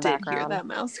squeaking in the background. I did hear that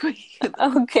mouse squeaking.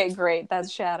 Okay, great.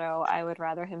 That's Shadow. I would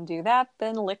rather him do that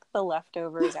than lick the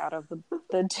leftovers out of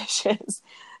the dishes.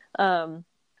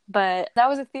 But that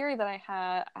was a theory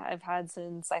that I've had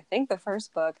since I think the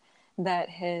first book, that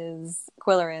his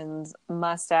Quillerin's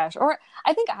mustache, or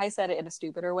I think I said it in a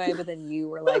stupider way, but then you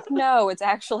were like, no, it's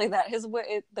actually that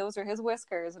those are his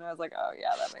whiskers, and I was like, oh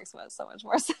yeah, that makes so much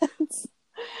more sense.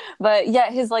 But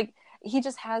yeah, he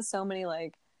just has so many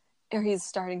or he's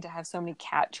starting to have so many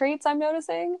cat traits. I'm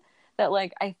noticing that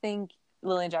I think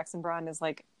Lillian Jackson Braun is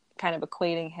kind of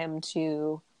equating him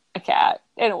to a cat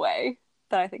in a way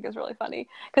that I think is really funny,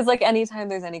 because anytime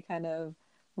there's any kind of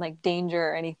danger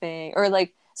or anything, or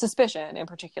suspicion in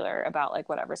particular about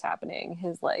whatever's happening,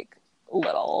 his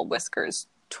little whiskers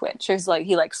twitch. There's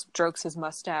he strokes his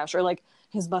mustache, or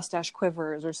his mustache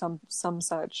quivers, or some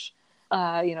such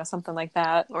something like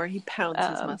that. Or he pounds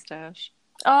his mustache.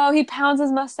 Oh, he pounds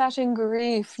his mustache in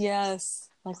grief. Yes,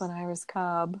 like when Iris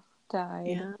Cobb died.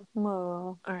 Yeah.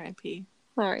 Oh. R.I.P.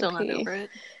 Still not over it.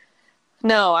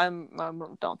 No, I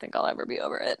don't think I'll ever be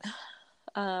over it.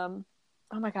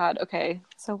 Oh my god, okay.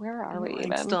 So where are we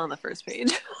even? Still on the first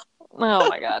page. Oh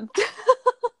my god.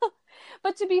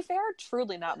 But to be fair,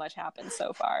 truly not much happened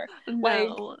so far.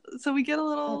 No. So we get a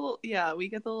little, we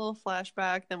get the little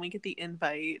flashback, then we get the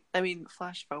invite.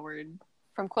 Flash forward.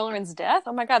 From Quillerin's death?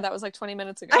 Oh my god, that was 20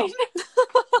 minutes ago.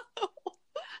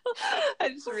 I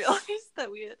just realized that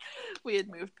we had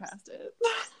moved past it.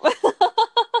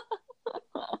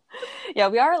 Yeah,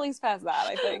 we are at least past that,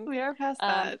 I think. We are past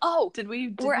that. Did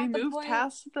we move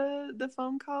past the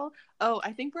phone call? Oh,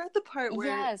 I think we're at the part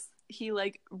where he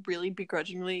really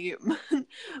begrudgingly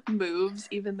moves,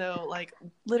 even though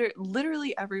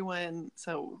literally everyone.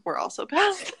 So we're also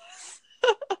past this.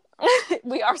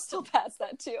 We are still past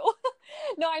that too.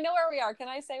 No, I know where we are. Can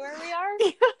I say where we are?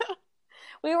 Yeah.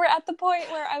 We were at the point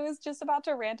where I was just about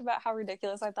to rant about how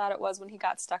ridiculous I thought it was when he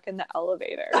got stuck in the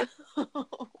elevator.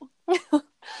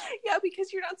 Yeah,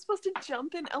 because you're not supposed to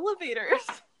jump in elevators.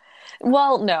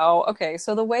 Well, no. Okay,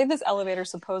 so the way this elevator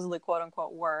supposedly, quote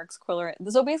unquote, works,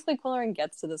 Quillerin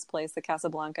gets to this place, the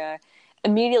Casablanca,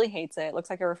 immediately hates it, looks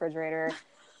like a refrigerator.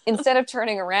 Instead of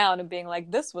turning around and being like,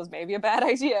 this was maybe a bad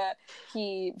idea,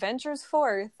 he ventures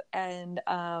forth and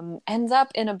ends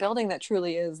up in a building that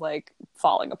truly is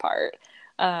falling apart.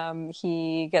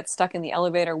 He gets stuck in the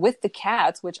elevator with the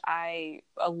cats, which a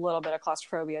little bit of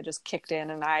claustrophobia just kicked in,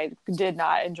 and I did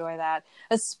not enjoy that,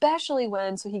 especially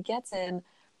when, so he gets in,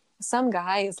 some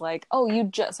guy is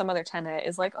some other tenant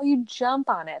is you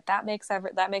jump on it. That makes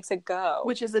it go.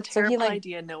 Which is a terrible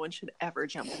idea. No one should ever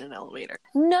jump in an elevator.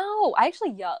 No, I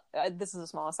actually yelled, this is a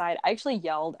small aside, I actually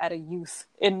yelled at a youth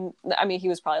he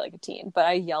was probably a teen, but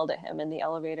I yelled at him in the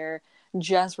elevator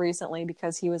just recently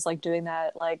because he was doing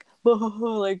that I'm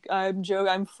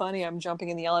funny, I'm jumping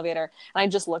in the elevator, and I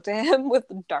just looked at him with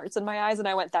darts in my eyes and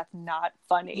I went, that's not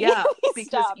funny. Yeah,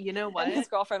 because you know what, and his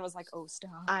girlfriend was like, oh,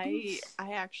 stop. I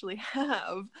actually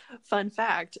have, fun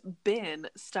fact, been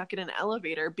stuck in an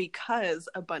elevator because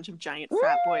a bunch of giant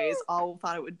frat boys all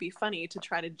thought it would be funny to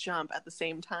try to jump at the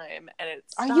same time, and it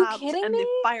stopped. Are you kidding and me? The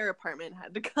fire department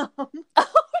had to come. Are you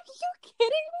kidding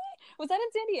me? Was that in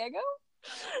San Diego?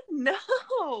 No,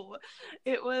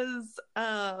 it was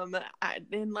in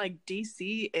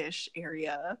DC-ish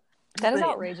area. That is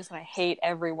outrageous, and I hate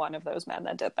every one of those men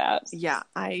that did that. Yeah,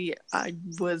 I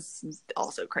was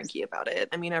also cranky about it.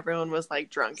 Everyone was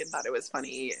drunk and thought it was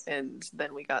funny, and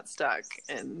then we got stuck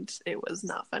and it was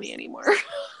not funny anymore.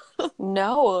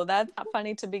 No, that's not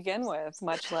funny to begin with,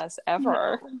 much less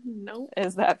ever. No.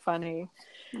 Is that funny?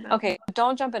 No. Okay,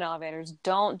 don't jump in elevators.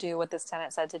 Don't do what this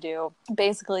tenant said to do.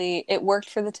 Basically, it worked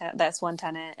for this one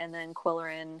tenant, and then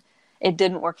Quillerin, it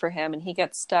didn't work for him, and he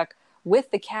gets stuck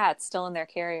with the cats still in their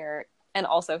carrier and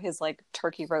also his like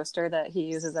turkey roaster that he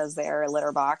uses as their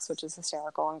litter box, which is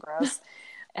hysterical and gross.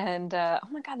 And oh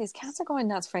my god, these cats are going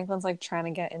nuts. Franklin's like trying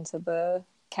to get into the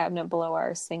cabinet below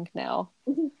our sink now.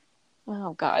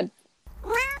 Oh god.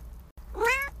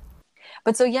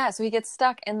 But so yeah, so he gets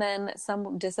stuck, and then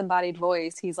some disembodied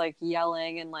voice, he's like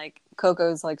yelling, and like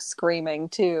Coco's like screaming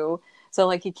too. So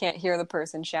like he can't hear the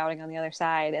person shouting on the other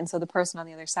side. And so the person on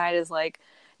the other side is like,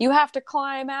 you have to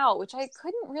climb out, which I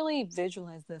couldn't really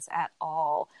visualize this at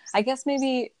all. I guess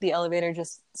maybe the elevator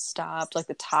just stopped, like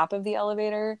the top of the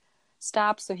elevator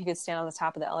stopped, so he could stand on the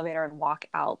top of the elevator and walk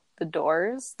out the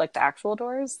doors, like the actual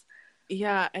doors.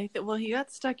 Yeah, well, he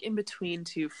got stuck in between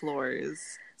two floors.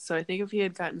 So I think if he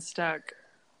had gotten stuck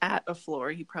at a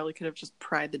floor, he probably could have just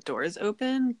pried the doors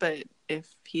open. But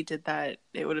if he did that,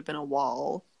 it would have been a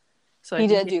wall. So he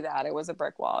did do that. It was a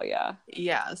brick wall, yeah.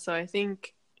 Yeah, so I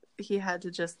think he had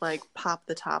to just like pop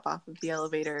the top off of the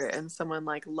elevator, and someone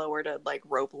like lowered a like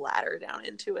rope ladder down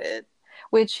into it.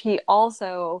 Which he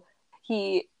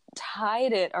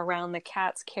tied it around the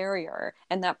cat's carrier,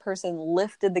 and that person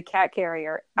lifted the cat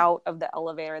carrier out of the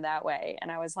elevator that way. And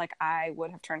I was like, I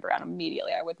would have turned around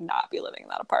immediately. I would not be living in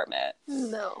that apartment.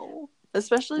 No.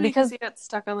 Especially because he got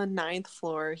stuck on the 9th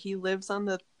floor. He lives on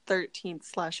the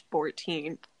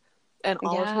 13th/14th. And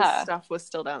all of his stuff was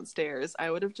still downstairs.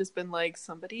 I would have just been like,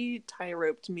 somebody tie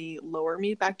roped me, lower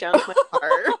me back down to my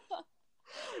car.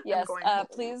 Yes,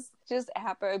 please just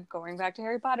going back to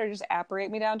Harry Potter, just apparate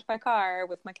me down to my car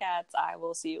with my cats. I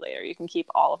will see you later. You can keep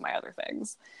all of my other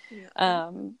things.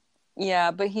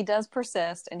 Yeah. But he does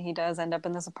persist, and he does end up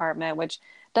in this apartment, which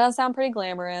does sound pretty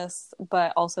glamorous,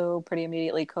 but also pretty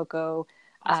immediately Coco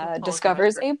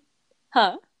discovers It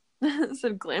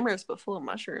said glamorous but full of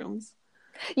mushrooms.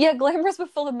 Yeah, glamorous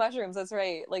but full of mushrooms. That's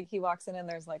right. Like he walks in and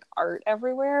there's like art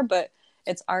everywhere, but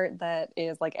it's art that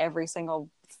is like every single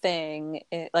thing,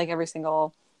 like every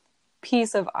single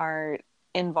piece of art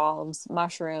involves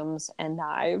mushrooms and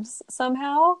knives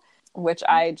somehow, which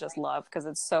I just love because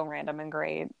it's so random and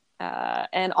great.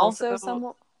 And also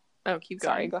some. Oh, keep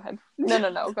going. Sorry, go ahead.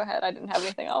 No, go ahead. I didn't have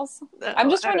anything else. I'm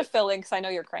just trying to fill in because I know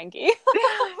you're cranky.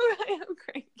 I am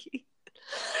cranky.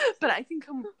 But I can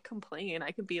complain.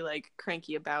 I could be like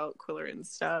cranky about Quillerin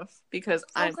stuff because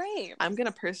I'm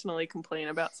gonna personally complain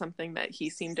about something that he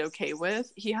seemed okay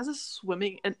with. He has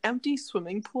an empty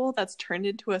swimming pool that's turned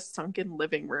into a sunken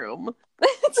living room.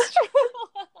 It's true.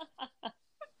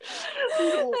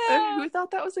 Who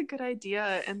thought that was a good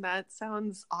idea? And that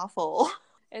sounds awful.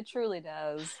 It truly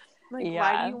does. Like,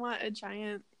 why do you want a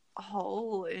giant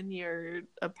hole in your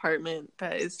apartment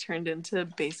that is turned into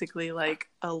basically like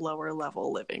a lower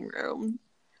level living room?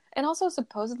 And also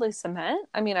supposedly cement.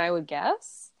 I mean, I would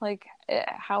guess. Like,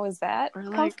 how is that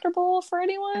comfortable for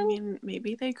anyone? I mean,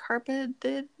 maybe they carpeted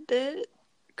it.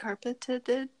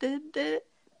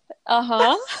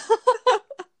 Uh-huh.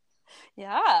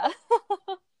 Yeah.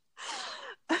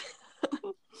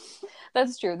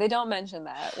 That's true. They don't mention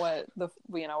that,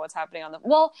 what's happening on the...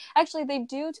 Well, actually, they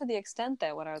do to the extent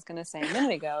that what I was going to say a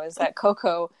minute ago is that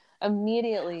Coco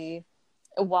immediately,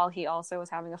 while he also was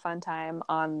having a fun time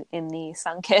in the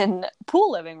sunken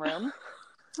pool living room,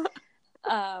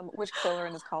 which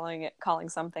Quillerin is calling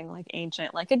something like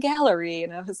ancient, like a gallery,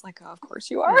 and I was like, oh, of course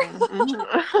you are.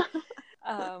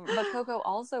 But Coco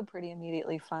also pretty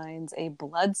immediately finds a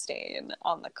blood stain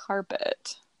on the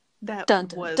carpet. That dun,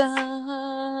 was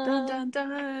dun. Dun,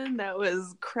 dun. That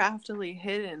was craftily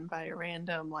hidden by a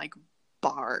random like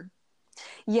bar.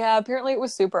 Yeah, apparently it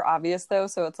was super obvious though,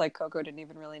 so it's like Coco didn't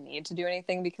even really need to do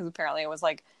anything because apparently it was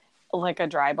like a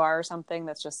dry bar or something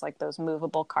that's just like those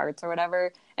movable carts or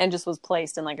whatever, and just was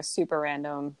placed in like a super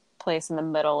random place in the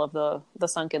middle of the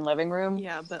sunken living room.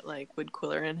 Yeah, but like, would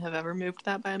Quillerin have ever moved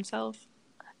that by himself?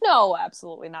 No,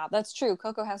 absolutely not. That's true.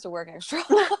 Coco has to work extra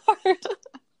hard.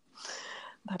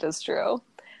 That is true.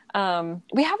 We haven't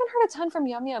heard a ton from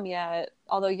Yum Yum yet,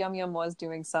 although Yum Yum was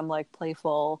doing some like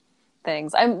playful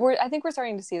things. I think we're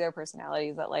starting to see their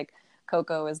personalities, that like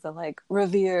Coco is the like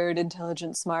revered,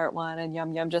 intelligent, smart one, and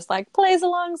Yum Yum just like plays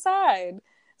alongside.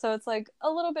 So it's like a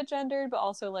little bit gendered, but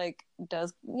also like,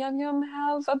 does Yum Yum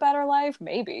have a better life?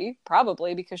 Maybe,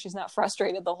 probably, because she's not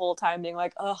frustrated the whole time being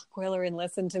like, oh, Quillerin,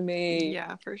 listen to me.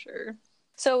 Yeah, for sure.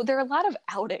 So there are a lot of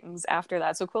outings after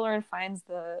that. So Quillerin finds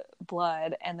the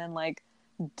blood and then like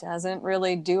doesn't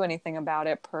really do anything about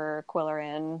it per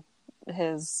Quillerin,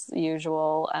 his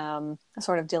usual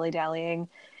sort of dilly-dallying.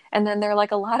 And then there are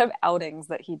like a lot of outings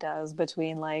that he does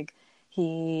between like,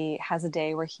 he has a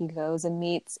day where he goes and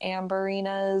meets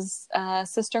Amberina's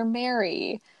sister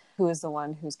Mary, who is the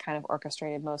one who's kind of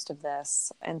orchestrated most of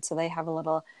this. And so they have a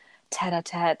little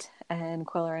tete-a-tete, and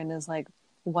Quillerin is like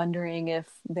wondering if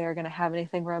they're going to have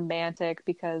anything romantic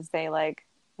because they like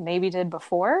maybe did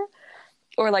before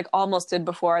or like almost did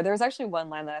before. There was actually one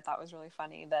line that I thought was really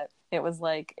funny, that it was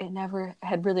like it never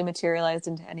had really materialized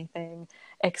into anything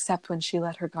except when she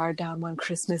let her guard down one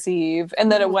Christmas Eve,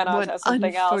 and then it went on to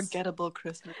something else. Unforgettable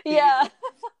Christmas Eve. Yeah.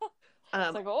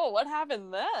 It's like, oh, what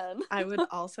happened then? I would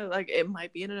also like, it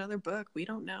might be in another book. We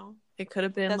don't know. It could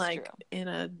have been That's like true. In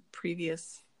a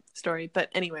previous story. But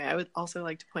anyway, I would also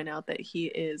like to point out that he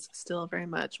is still very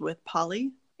much with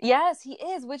Polly. Yes, he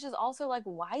is, which is also like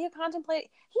why you contemplate.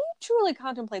 He truly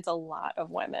contemplates a lot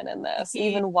of women in this,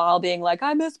 even while being like,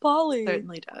 I miss Polly.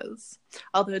 Certainly does.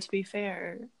 Although, to be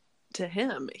fair to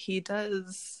him, he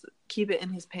does keep it in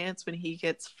his pants when he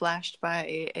gets flashed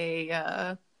by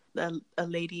a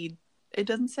lady. It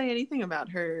doesn't say anything about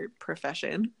her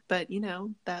profession, but you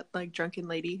know, that like drunken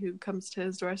lady who comes to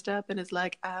his doorstep and is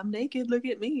like, I'm naked, look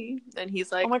at me. And he's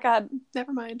like, oh my God,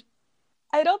 never mind.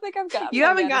 I don't think I've gotten You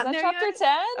haven't gotten there chapter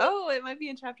 10? Oh, it might be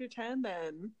in chapter 10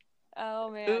 then.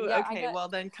 Oh man. Ooh, yeah, okay, well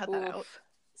then cut that out.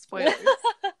 Spoilers.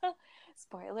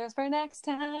 Spoilers for next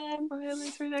time.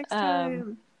 Spoilers for next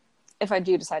time. If I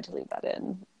do decide to leave that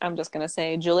in, I'm just going to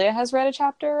say Julia has read a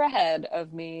chapter ahead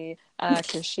of me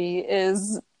because she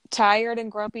is tired and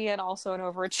grumpy and also an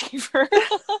overachiever.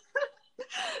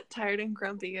 Tired and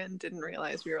grumpy and didn't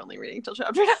realize we were only reading till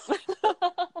chapter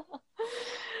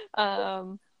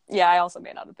 9. Yeah, I also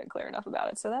may not have been clear enough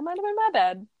about it, so that might have been my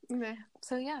bad. Okay.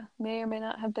 So yeah, may or may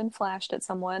not have been flashed at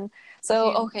someone.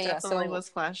 So he definitely was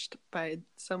flashed by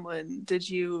someone. Did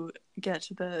you get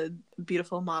the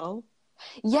beautiful model?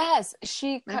 Yes,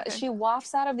 she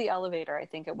wafts out of the elevator, I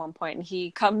think, at one point, and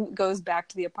he goes back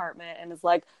to the apartment and is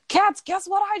like, "Cats, guess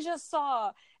what I just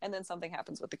saw?" And then something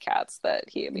happens with the cats that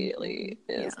he immediately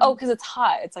is. Yeah. Oh, because it's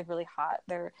hot. It's like really hot.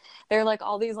 There are like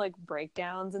all these like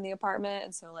breakdowns in the apartment,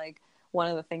 and so like one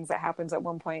of the things that happens at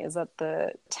one point is that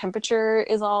the temperature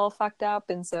is all fucked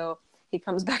up, and so he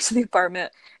comes back to the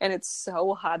apartment, and it's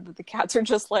so hot that the cats are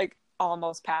just like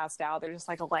almost passed out. They're just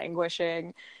like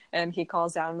languishing, and he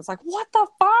calls down and is like, "What the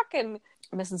fuck?" And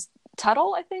Mrs.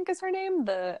 Tuttle, I think is her name,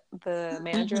 the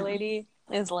manager lady,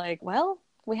 is like, "Well,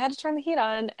 we had to turn the heat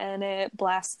on and it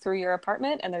blasts through your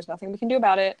apartment and there's nothing we can do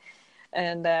about it."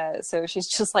 And so she's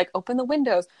just like, "Open the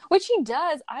windows," which he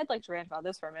does. I'd like to rant about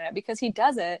this for a minute because he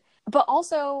does it, but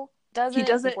also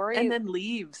doesn't worry and then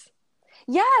leaves.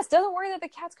 Yes, doesn't worry that the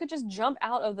cats could just jump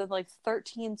out of the like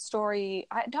 13th story.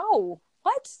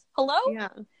 What? Hello? Yeah.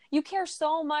 You care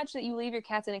so much that you leave your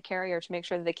cats in a carrier to make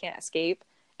sure that they can't escape,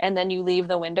 and then you leave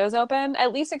the windows open.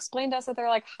 At least explain to us that they're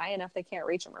like high enough they can't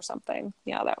reach them or something.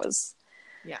 Yeah, that was.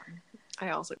 Yeah, I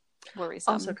also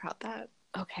worrisome. Also caught that.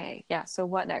 Okay, yeah. So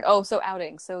what next? Oh, so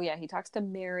outing. So yeah, he talks to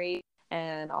Mary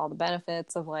and all the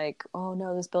benefits of like, oh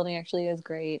no, this building actually is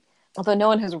great. Although no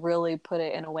one has really put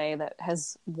it in a way that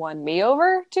has won me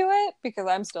over to it, because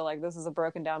I'm still like, this is a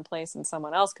broken down place and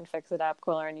someone else can fix it up,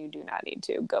 Quiller, and you do not need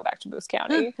to go back to Booth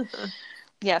County.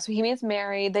 Yeah, so he meets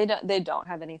Mary. They don't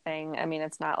have anything. I mean,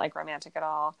 it's not like romantic at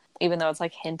all, even though it's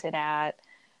like hinted at.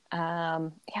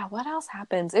 Yeah, what else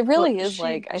happens? It really is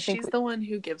like, I think she's the one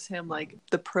who gives him like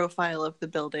the profile of the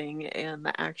building and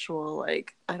the actual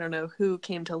like, I don't know who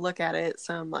came to look at it,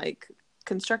 some like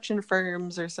construction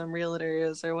firms or some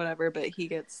realtors or whatever, but he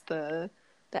gets the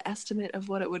estimate of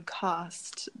what it would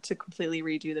cost to completely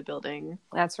redo the building.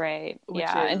 That's right.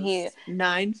 Yeah, and he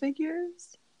 9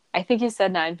 figures. I think he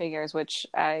said 9 figures, which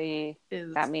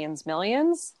that means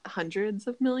millions, hundreds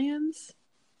of millions.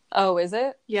 Oh, is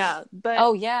it? Yeah, but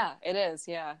oh yeah, it is.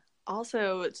 Yeah.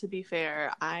 Also, to be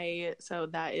fair, so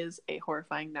that is a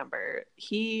horrifying number.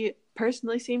 He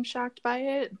personally seemed shocked by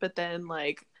it, but then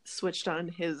like switched on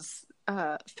his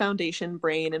foundation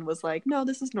brain and was like, no,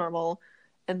 this is normal.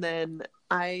 And then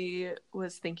I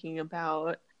was thinking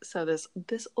about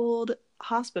this old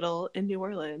hospital in New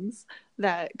Orleans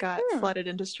that got flooded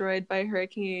and destroyed by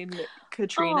Hurricane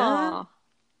Katrina. Aww.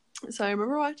 So I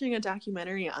remember watching a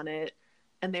documentary on it,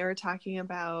 and they were talking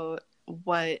about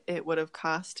what it would have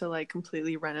cost to like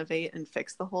completely renovate and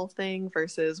fix the whole thing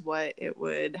versus what it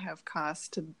would have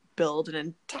cost to build an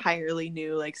entirely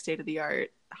new like state-of-the-art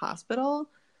hospital.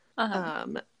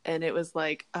 And it was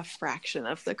like a fraction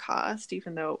of the cost,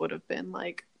 even though it would have been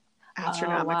like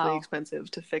astronomically expensive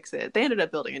to fix it. They ended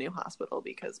up building a new hospital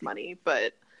because money,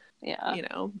 but yeah, you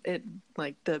know, it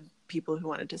like the people who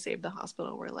wanted to save the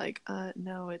hospital were like,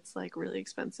 no, it's like really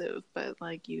expensive, but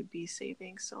like you'd be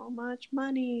saving so much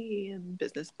money, and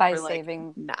business by were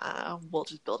saving. Like, nah, we'll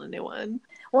just build a new one.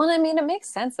 Well, I mean, it makes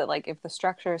sense that like if the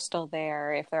structure is still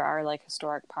there, if there are like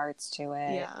historic parts to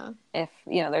it, yeah, if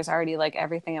you know there's already like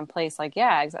everything in place, like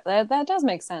yeah, exactly, that does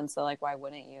make sense. So like, why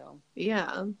wouldn't you?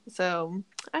 Yeah, so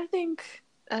I think,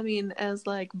 I mean, as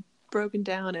like broken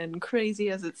down and crazy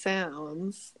as it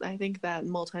sounds, I think that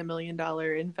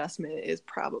multi-million-dollar investment is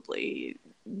probably,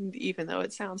 even though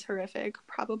it sounds horrific,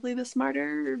 probably the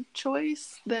smarter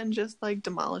choice than just like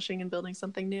demolishing and building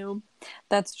something new.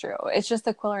 That's true. It's just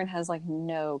that Qwilleran has like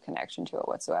no connection to it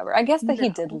whatsoever. I guess that he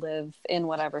did live in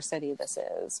whatever city this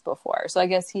is before, so I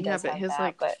guess he does. Yeah, but have his that,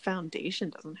 like but foundation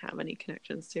doesn't have any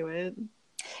connections to it.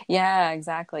 Yeah,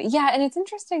 exactly. Yeah, and it's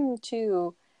interesting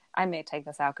too. I may take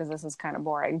this out because this is kind of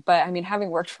boring, but I mean, having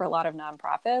worked for a lot of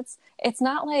nonprofits, it's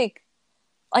not like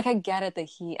I get it that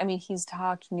he's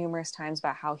talked numerous times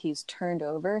about how he's turned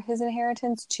over his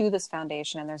inheritance to this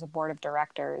foundation and there's a board of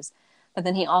directors. But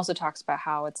then he also talks about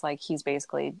how it's like he's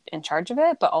basically in charge of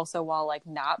it, but also while like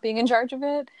not being in charge of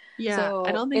it. Yeah, so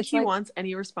I don't think he wants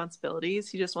any responsibilities.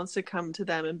 He just wants to come to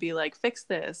them and be like, fix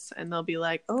this. And they'll be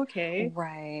like, okay.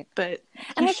 Right. But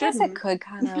and I guess it could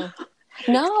kind of...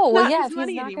 No, well, yeah, if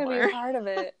he's not going to be a part of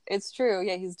it, it's true.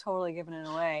 Yeah, he's totally giving it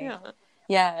away.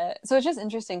 Yeah. So it's just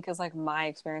interesting because, like, my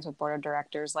experience with board of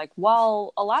directors, like,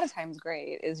 while a lot of times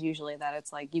great, is usually that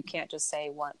it's like you can't just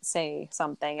say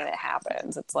something and it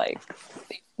happens. It's like,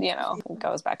 you know, it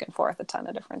goes back and forth a ton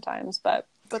of different times. But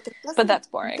that's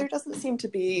boring. There doesn't seem to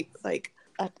be like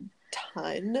a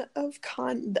ton of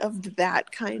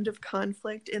that kind of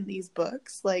conflict in these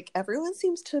books. Like everyone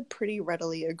seems to pretty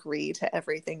readily agree to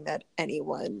everything that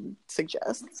anyone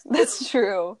suggests. That's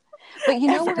true. But you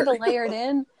know what, the layered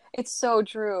in, it's so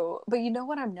true. But you know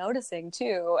what I'm noticing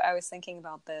too, I was thinking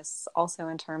about this also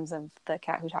in terms of The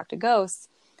Cat Who Talked to Ghosts,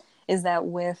 is that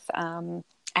with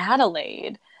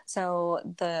Adelaide, so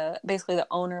basically the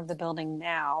owner of the building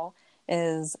now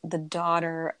is the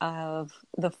daughter of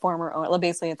the former owner.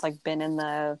 Basically, it's like been in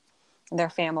their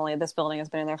family. This building has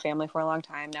been in their family for a long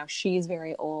time. Now she's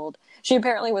very old. She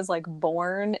apparently was like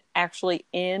born actually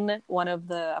in one of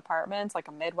the apartments. Like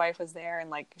a midwife was there, and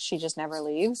like she just never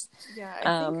leaves. Yeah,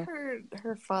 I think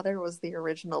her father was the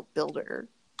original builder.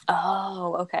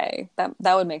 Oh, okay, that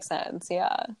would make sense.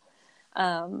 Yeah,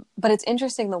 but it's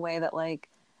interesting the way that like,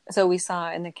 so we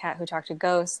saw in The Cat Who Talked to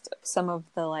Ghosts some of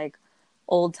the like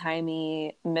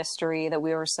old-timey mystery that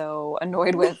we were so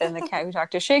annoyed with in The Cat Who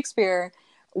Talked to Shakespeare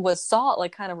was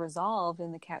kind of resolved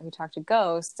in The Cat Who Talked to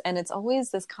Ghosts. And it's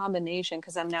always this combination,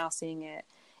 because I'm now seeing it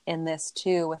in this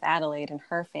too with Adelaide and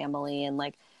her family, and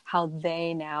like how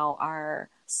they now are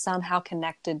somehow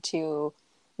connected to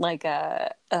like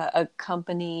a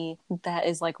company that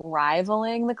is like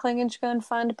rivaling the Klingenschön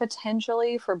Fund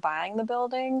potentially for buying the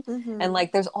building. Mm-hmm. And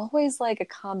like there's always like a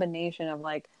combination of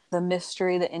like the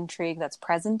mystery, the intrigue that's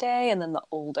present day, and then the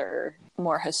older,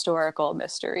 more historical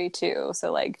mystery too.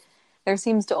 So like there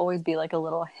seems to always be like a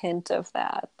little hint of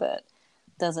that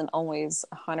doesn't always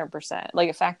 100%, like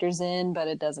it factors in, but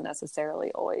it doesn't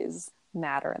necessarily always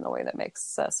matter in the way that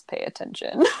makes us pay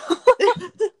attention.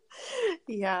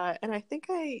 Yeah, and I think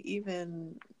I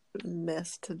even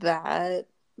missed that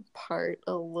part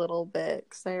a little bit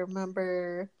because I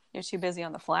remember... You're too busy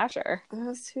on the flasher. I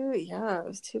was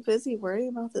too busy worrying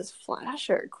about this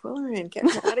flasher. Qwilleran, get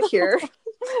me out of here.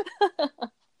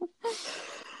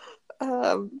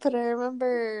 But I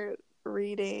remember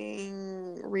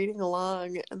reading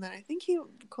along, and then I think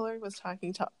Qwilleran was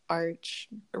talking to Arch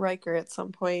Riker at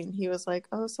some point. He was like,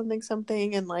 "Oh,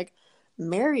 something," and like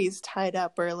Mary's tied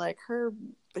up, or like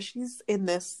she's in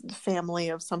this family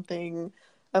of something,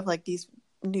 of like these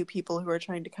new people who are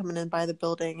trying to come in and buy the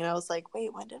building. And I was like,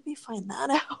 wait, when did we find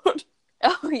that out?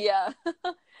 Oh yeah.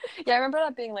 Yeah, I remember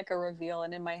that being like a reveal,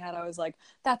 and in my head I was like,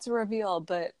 that's a reveal,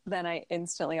 but then I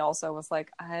instantly also was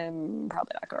like, I'm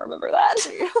probably not gonna remember that.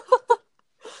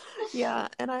 Yeah,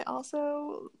 and I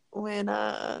also, when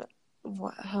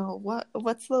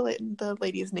what's the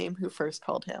lady's name who first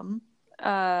called him?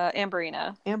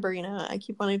 Amberina. I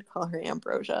keep wanting to call her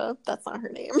Ambrosia. That's not her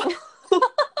name.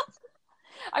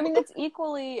 I mean,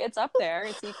 it's up there.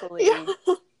 It's equally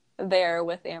there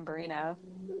with Amberina.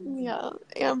 Yeah,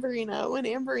 Amberina. When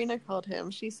Amberina called him,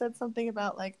 she said something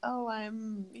about like, oh,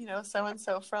 I'm,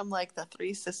 so-and-so from like the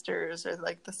Three Sisters, or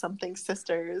like the something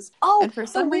sisters. Oh, and for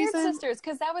some reason, Weird Sisters,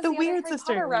 because that was the Weird Harry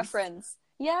Potter reference.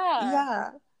 Yeah. Yeah.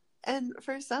 And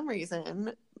for some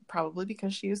reason, probably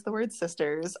because she used the word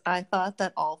sisters, I thought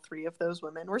that all three of those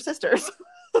women were sisters.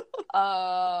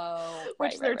 Oh.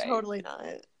 Which they're totally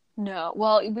not. No.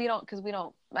 Well, we don't, because we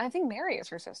don't. I think Mary is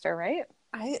her sister, right?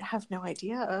 I have no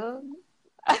idea.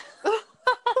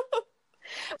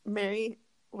 Mary,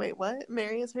 wait, what?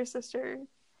 Mary is her sister?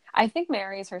 I think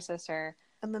Mary is her sister.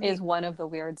 And then is one of the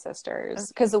Weird Sisters,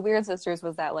 because the Weird Sisters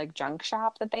was that like junk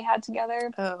shop that they had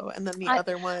together. Oh, and then the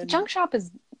other one, junk shop is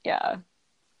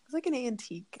it's like an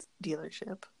antique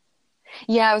dealership.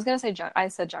 Yeah, I was gonna say I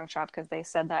said junk shop because they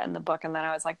said that in the book, and then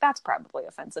I was like, that's probably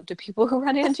offensive to people who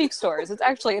run antique stores. It's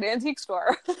actually an antique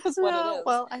store. That's what it is.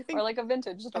 Well, I think, or like a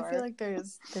vintage store. I feel like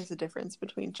there's a difference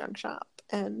between junk shop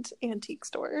and antique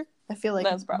store. I feel like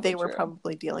they were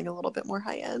probably dealing a little bit more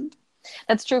high end.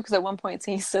 That's true, because at one point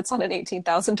he sits on an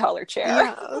 $18,000 chair.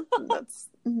 Yeah, that's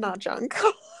not junk.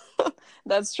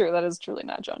 That's true. That is truly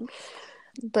not junk.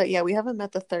 But yeah, we haven't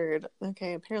met the third.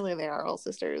 Okay, apparently they are all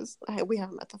sisters. We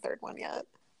haven't met the third one yet.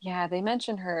 Yeah, they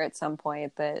mentioned her at some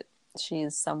point that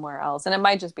she's somewhere else. And it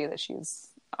might just be that she's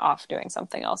off doing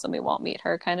something else and we won't meet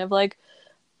her. Kind of like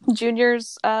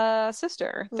Junior's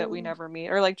sister that we never meet.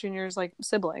 Or like Junior's like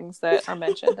siblings that are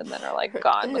mentioned and then are like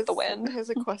gone with the wind.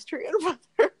 His equestrian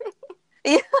brother.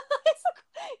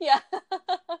 Yeah.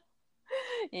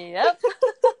 Yep.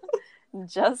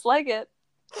 Just like it.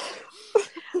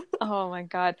 Oh my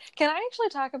god. Can I actually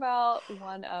talk about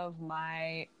one of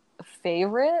my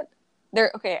favorite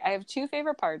I have two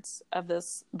favorite parts of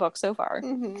this book so far.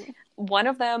 Mm-hmm. One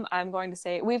of them I'm going to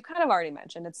say we've kind of already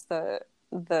mentioned. It's the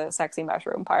sexy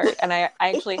mushroom part, and I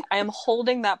am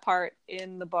holding that part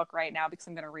in the book right now because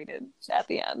I'm going to read it at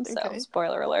the end. So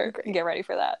spoiler alert. Great. Get ready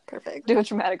for that. Perfect. Do a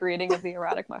dramatic reading of the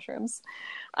erotic mushrooms.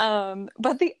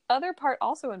 But the other part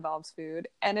also involves food,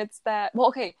 and it's that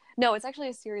it's actually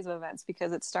a series of events,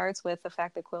 because it starts with the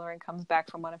fact that Quillerin comes back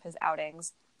from one of his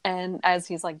outings, and as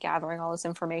he's like gathering all this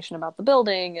information about the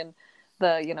building and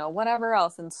the whatever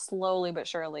else, and slowly but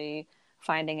surely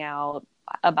finding out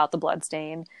about the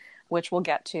bloodstain, which we'll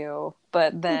get to,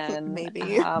 but then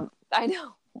maybe I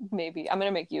know maybe I'm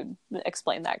gonna make you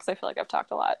explain that because I feel like I've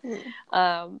talked a lot.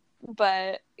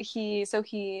 But he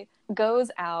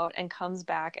goes out and comes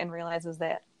back and realizes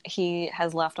that he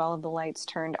has left all of the lights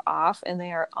turned off and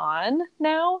they are on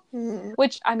now,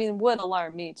 which I mean would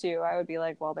alarm me too. I would be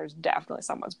like, well, there's definitely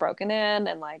someone's broken in,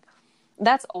 and like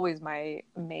that's always my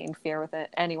main fear with it.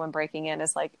 Anyone breaking in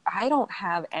is like, I don't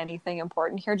have anything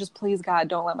important here. Just please, God,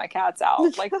 don't let my cats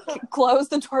out. Like, close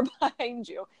the door behind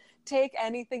you. Take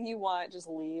anything you want. Just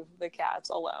leave the cats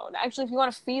alone. Actually, if you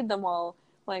want to feed them, while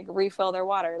like refill their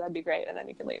water, that'd be great, and then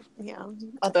you can leave. Yeah.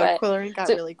 Although Quillerin got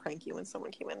really cranky when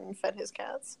someone came in and fed his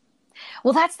cats.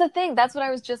 Well, that's the thing. That's what I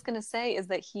was just gonna say, is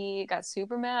that he got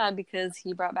super mad because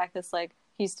he brought back this, like,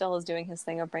 he still is doing his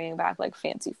thing of bringing back like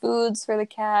fancy foods for the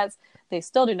cats. They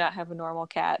still do not have a normal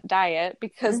cat diet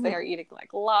because they are eating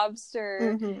like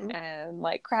lobster and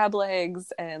like crab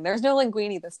legs, and there's no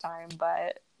linguine this time,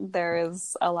 but there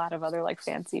is a lot of other like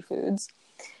fancy foods.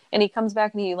 And he comes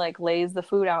back and he like lays the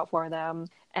food out for them,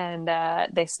 and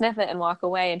they sniff it and walk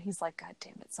away, and he's like, God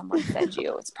damn it, someone fed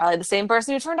you. It's probably the same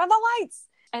person who turned on the lights.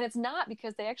 And it's not,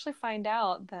 because they actually find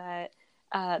out that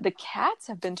the cats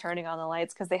have been turning on the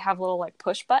lights because they have little like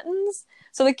push buttons.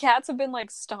 So the cats have been like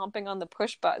stomping on the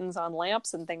push buttons on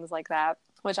lamps and things like that,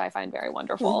 which I find very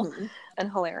wonderful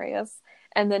and hilarious.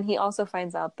 And then he also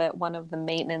finds out that one of the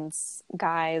maintenance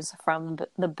guys from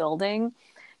the building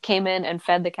came in and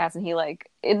fed the cats, and he like,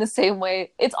 in the same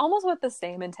way, it's almost with the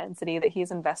same intensity that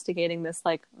he's investigating this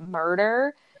like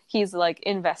murder, he's like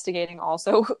investigating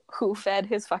also who fed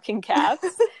his fucking cats.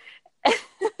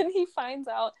 And he finds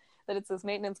out that it's this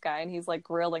maintenance guy, and he's like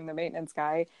grilling the maintenance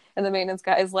guy, and the maintenance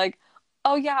guy is like,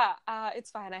 oh yeah,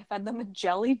 it's fine, I fed them a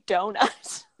jelly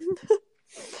donut.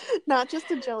 Not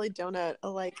just a jelly donut, a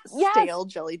like stale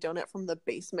jelly donut from the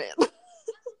basement.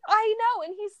 I know,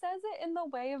 and he says it in the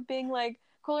way of being like,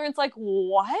 Quillerin's like,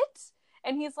 what?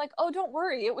 And he's like, oh, don't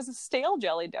worry, it was a stale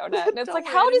jelly donut. And it's like,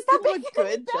 how does that make a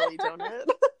good jelly donut?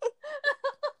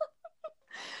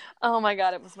 Oh my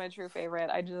God, it was my true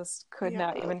favorite. I just could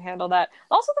not even handle that.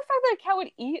 Also, the fact that a cat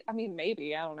would eat, I mean,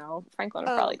 maybe, I don't know. Franklin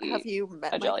would probably eat have you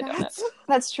met a jelly cats? donut.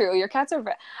 That's true. Your cats are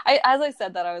as I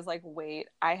said that, I was like, wait,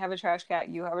 I have a trash cat,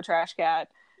 you have a trash cat.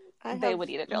 They would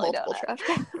eat a jelly donut. Trash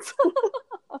cats.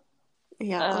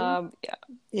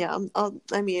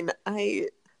 I mean, I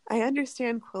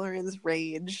understand Quillerin's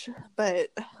rage, but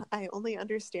I only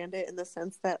understand it in the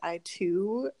sense that I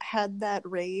too had that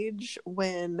rage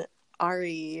when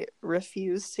Ari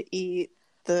refused to eat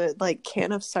the like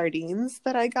can of sardines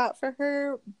that I got for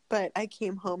her, but I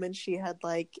came home and she had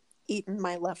like eaten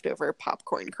my leftover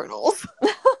popcorn kernels.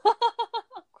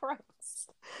 Gross.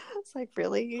 It's like,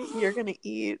 really? You're gonna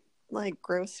eat like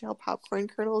gross stale popcorn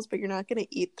kernels, but you're not gonna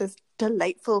eat this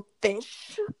delightful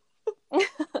fish?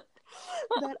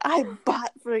 that I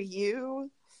bought for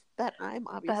you that I'm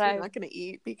obviously not going to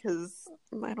eat because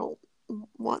I don't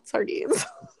want sardines.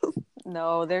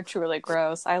 No, they're truly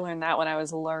gross. I learned that when I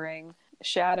was luring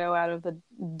Shadow out of the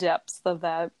depths of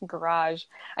that garage.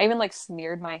 I even like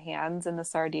smeared my hands in the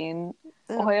sardine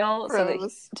oil so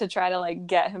that to try to like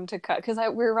get him to cut, because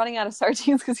we were running out of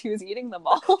sardines because he was eating them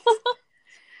all.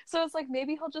 So it's like,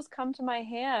 maybe he'll just come to my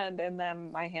hand, and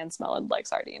then my hand smelled like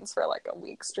sardines for like a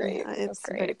week straight. Yeah, it's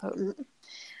very potent.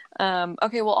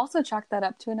 Okay, we'll also chalk that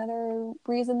up to another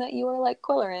reason that you are like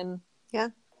Quillerin. Yeah.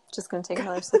 Just gonna take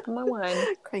another sip of my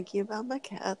wine. Cranky about my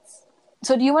cats.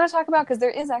 So do you want to talk about, because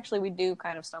there is actually, we do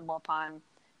kind of stumble upon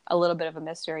a little bit of a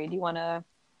mystery. Do you want to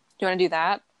do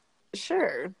that?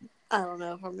 Sure. I don't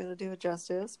know if I'm going to do it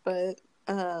justice, but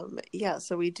yeah,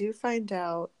 so we do find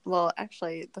out, well,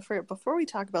 actually, before we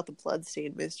talk about the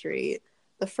bloodstained mystery,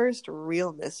 the first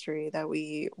real mystery that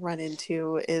we run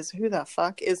into is who the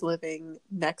fuck is living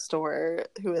next door,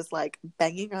 who is like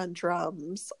banging on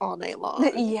drums all night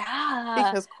long. Yeah.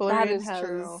 Because Quillrin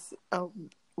has a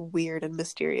weird and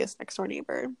mysterious next door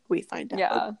neighbor, we find out.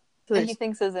 Yeah. So and he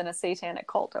thinks is in a satanic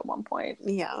cult at one point.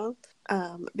 Yeah.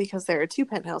 Because there are 2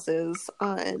 penthouses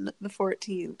on the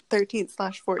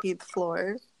 13th/14th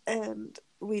floor, and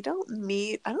I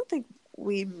don't think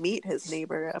we meet his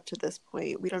neighbor up to this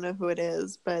point. We don't know who it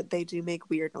is, but they do make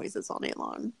weird noises all night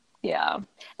long. Yeah.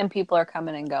 And people are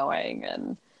coming and going,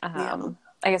 and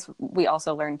I guess we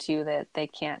also learned too that they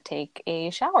can't take a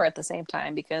shower at the same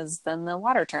time because then the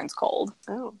water turns cold.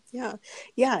 Oh, yeah.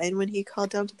 Yeah, and when he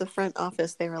called down to the front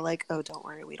office, they were like, oh, don't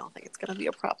worry, we don't think it's going to be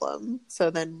a problem.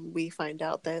 So then we find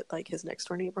out that like his next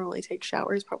door neighbor only takes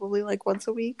showers probably like once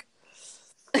a week.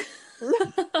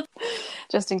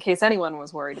 Just in case anyone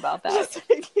was worried about that. Just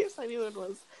in case anyone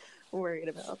was worried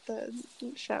about the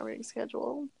showering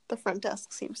schedule. The front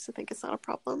desk seems to think it's not a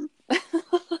problem.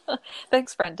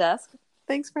 Thanks, front desk.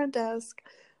 Thanks, front desk.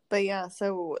 But yeah,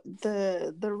 so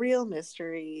the real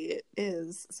mystery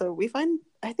is, so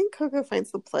I think Coco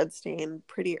finds the bloodstain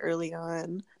pretty early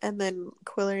on, and then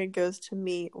Quillerin goes to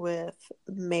meet with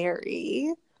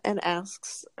Mary and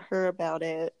asks her about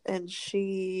it, and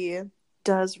she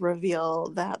does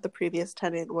reveal that the previous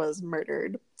tenant was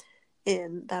murdered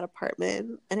in that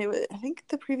apartment. And I think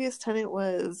the previous tenant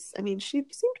was, I mean, she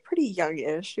seemed pretty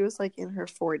youngish. She was like in her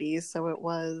 40s, so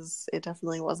it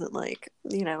definitely wasn't like,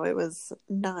 it was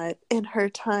not in her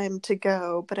time to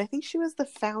go, but I think she was the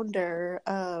founder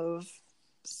of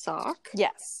SOC.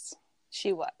 Yes,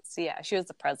 she was. Yeah, she was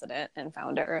the president and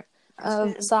founder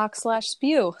of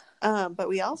SOC/Spew. But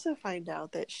we also find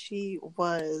out that she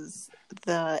was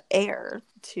the heir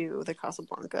to the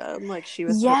Casablanca. Like, she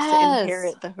was supposed to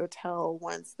inherit the hotel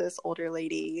once this older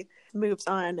lady moves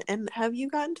on. And have you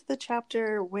gotten to the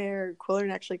chapter where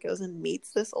Quillerin actually goes and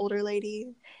meets this older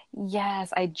lady?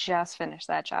 Yes, I just finished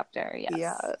that chapter. Yes.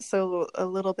 Yeah, so a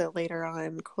little bit later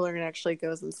on, Quillerin actually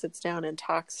goes and sits down and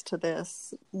talks to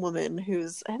this woman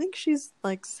who's, I think she's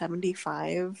like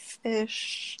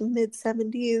 75-ish,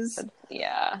 mid-70s.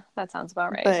 Yeah, that sounds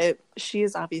about right. But she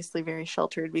is obviously very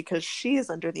sheltered because she is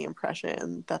under the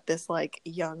impression that this like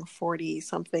young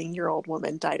 40-something-year-old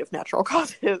woman died of natural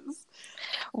causes.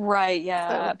 Right,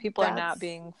 yeah. So people are not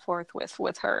being forthwith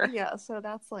with her. Yeah, so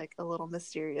that's like a little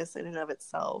mysterious in and of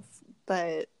itself.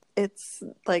 But it's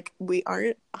like we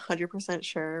aren't 100%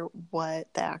 sure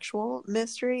what the actual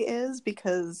mystery is,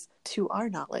 because to our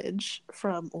knowledge,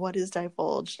 from what is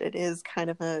divulged, it is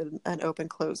kind of an open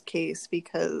closed case,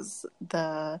 because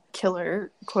the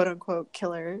killer, quote unquote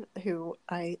killer, who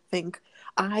I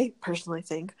personally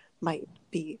think might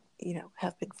be,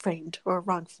 have been framed or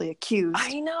wrongfully accused.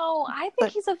 I know. I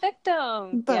think he's a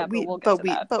victim. But we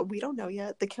don't know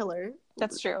yet. The killer.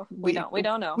 That's true. We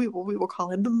don't know. We will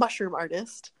call him the mushroom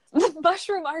artist. The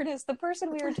mushroom artist, the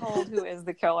person we are told who is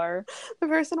the killer. The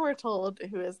person we're told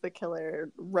who is the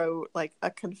killer wrote like a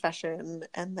confession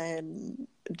and then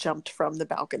jumped from the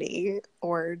balcony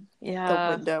or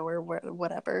the window or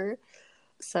whatever.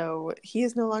 So he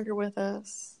is no longer with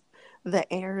us. The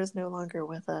heir is no longer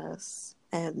with us.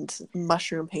 And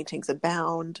mushroom paintings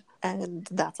abound. And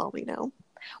that's all we know.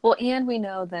 Well, and we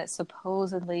know that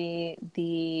supposedly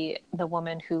the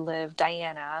woman who lived,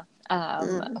 Diana,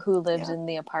 who lived in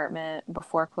the apartment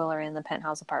before Quillerin, the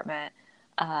penthouse apartment,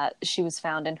 she was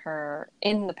found in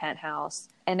the penthouse,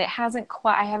 and I haven't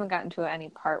gotten to any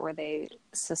part where they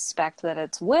suspect that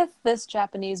it's with this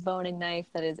Japanese boning knife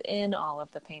that is in all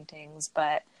of the paintings,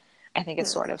 but I think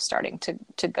it's sort of starting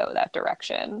to go that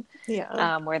direction.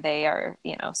 Yeah. Where they are,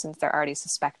 since they're already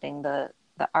suspecting the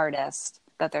artist,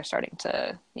 that they're starting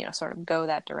to, sort of go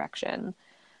that direction.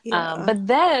 Yeah. But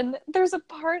then there's a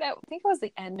part I think it was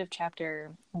the end of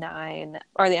chapter 9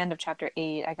 or the end of chapter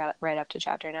 8. I got it right up to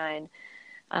chapter 9.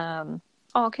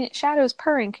 Shadow's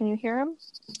purring. Can you hear him?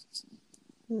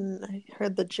 I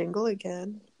heard the jingle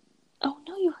again. Oh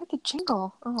no, you heard the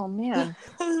jingle. Oh man.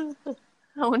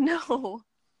 Oh no.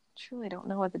 Truly don't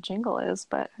know what the jingle is,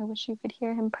 but I wish you could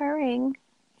hear him purring.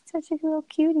 He's such a little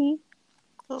cutie.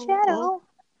 Shadow.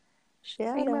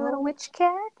 Are you my little witch cat?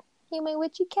 Are you my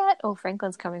witchy cat? Oh,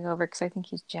 Franklin's coming over because I think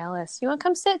he's jealous. You want to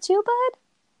come sit too, bud?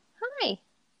 Hi.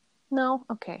 No?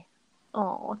 Okay.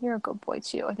 Oh, you're a good boy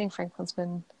too. I think Franklin's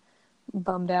been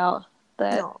bummed out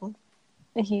that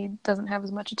he doesn't have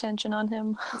as much attention on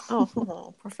him.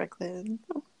 Oh, poor Franklin.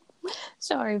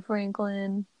 Sorry,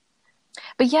 Franklin.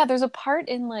 But yeah, there's a part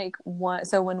in like one.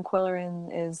 So when Quillerin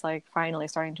is like finally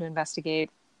starting to investigate,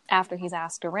 after he's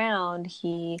asked around,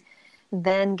 he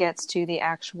then gets to the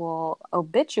actual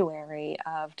obituary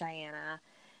of Diana,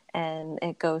 and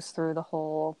it goes through the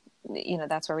whole.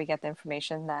 That's where we get the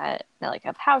information that like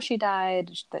of how she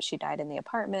died, that she died in the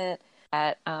apartment.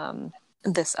 That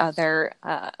this other,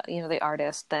 the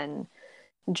artist then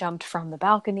jumped from the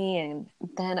balcony, and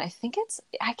then I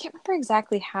can't remember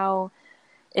exactly how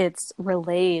it's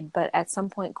relayed, but at some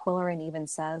point Quillerin even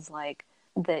says like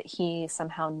that he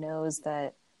somehow knows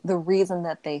that the reason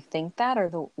that they think that,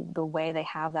 or the way they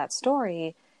have that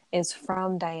story, is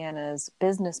from Diana's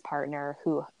business partner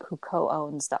who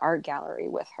co-owns the art gallery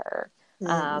with her.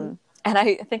 Mm. And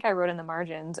I think I wrote in the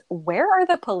margins, where are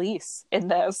the police in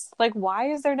this? Like,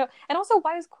 why is there no... And also,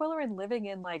 why is Quillerin living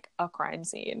in, like, a crime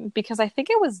scene? Because I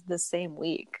think it was the same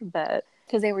week that...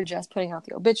 Because they were just putting out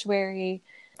the obituary,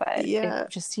 but it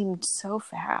just seemed so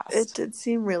fast. It did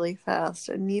seem really fast,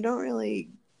 and we don't really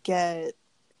get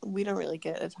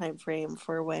a time frame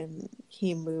for when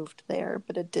he moved there,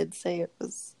 but it did say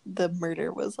the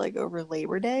murder was, like, over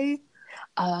Labor Day.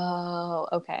 Oh,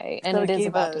 okay. And so it is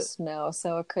about to snow,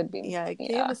 so it could be. Yeah, it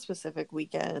gave a specific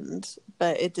weekend,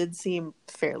 but it did seem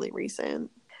fairly recent.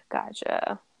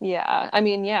 Gotcha. Yeah. I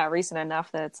mean, yeah, recent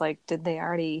enough that it's like, did they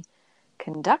already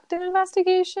conduct an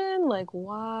investigation? Like,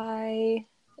 why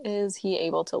is he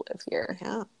able to live here?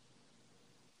 Yeah.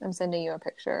 I'm sending you a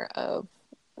picture of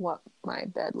what my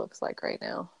bed looks like right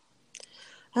now.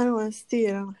 I don't want to see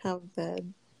it. I don't have a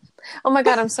bed. Oh my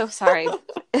God, I'm so sorry.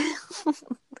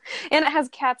 And it has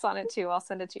cats on it too. I'll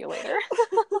send it to you later.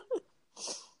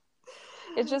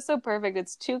 It's just so perfect.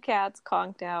 It's 2 cats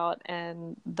conked out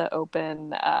and the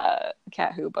open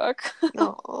cat who book.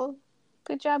 Oh,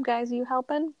 good job, guys. Are you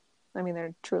helping? I mean,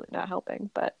 they're truly not helping,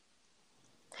 but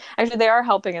actually they are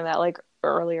helping in that, like,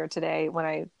 earlier today when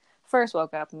I first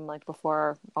woke up and, like,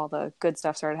 before all the good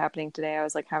stuff started happening today, I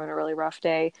was, like, having a really rough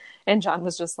day, and John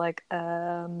was just like,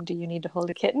 do you need to hold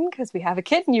a kitten? Because we have a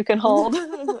kitten you can hold. I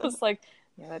was like,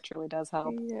 yeah, that truly does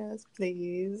help. Yes,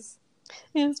 please.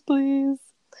 Yes, please.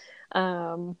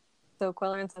 So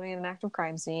Quillerin's living in an active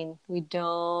crime scene. We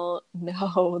don't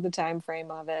know the time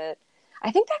frame of it.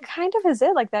 I think that kind of is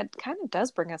it. Like, that kind of does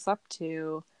bring us up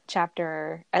to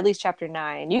at least chapter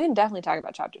 9. You can definitely talk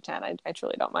about chapter 10. I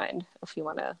truly don't mind if you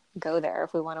want to go there,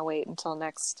 if we want to wait until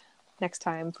next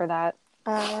time for that.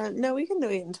 No, we can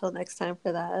wait until next time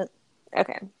for that.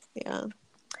 Okay. Yeah. I'm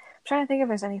trying to think if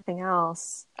there's anything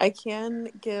else. I can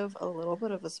give a little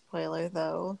bit of a spoiler,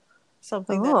 though.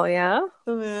 Something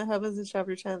that happens in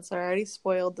chapter 10. So I already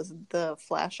spoiled the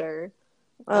flasher.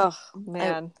 Oh,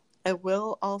 man. I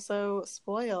will also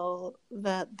spoil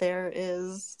that there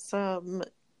is some...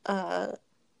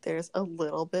 there's a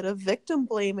little bit of victim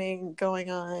blaming going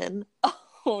on.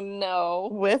 Oh, no.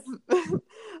 With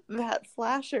that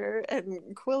flasher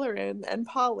and Quillerin and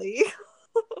Polly.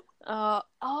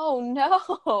 Oh,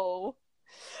 no.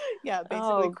 Yeah,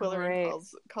 basically Quillerin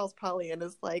calls Polly and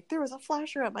is like, there was a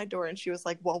flasher at my door, and she was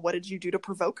like, well, what did you do to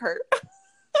provoke her?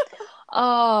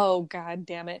 Oh, God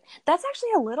damn it. That's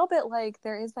actually a little bit like,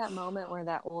 there is that moment where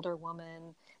that older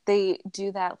woman, they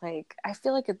do that, like, I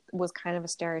feel like it was kind of a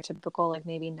stereotypical, like,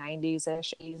 maybe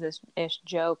 90s-ish, 80s-ish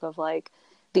joke of, like,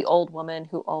 the old woman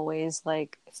who always,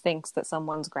 like, thinks that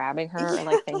someone's grabbing her, or,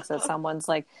 like, thinks that someone's,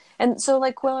 like, and so,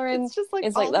 like, Quillerin it's just, like,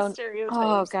 is, all like, the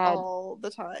stereotypes all the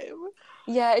time.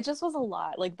 Yeah, it just was a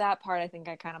lot. Like, that part, I think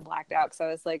I kind of blacked out, because I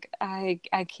was like, I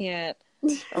can't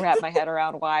wrap my head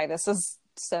around why this is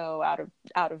so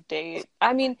out of date.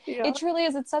 I mean, It truly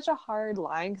is. It's such a hard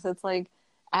line, because it's like,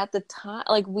 at the time,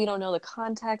 like, we don't know the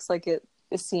context. Like, it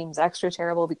seems extra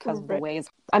terrible because of the ways.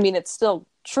 I mean, it's still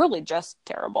truly just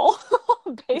terrible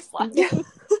baseline.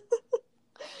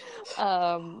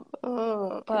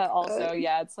 But also,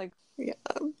 yeah, it's like, yeah,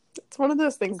 it's one of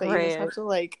those things that you just have to,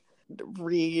 like,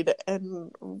 read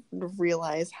and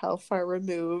realize how far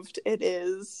removed it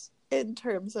is in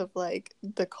terms of like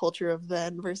the culture of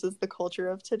then versus the culture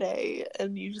of today,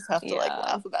 and you just have to like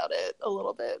laugh about it a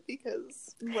little bit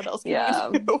because what else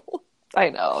can you do? I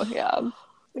know,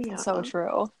 so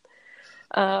true.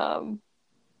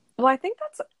 Well, I think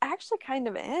that's actually kind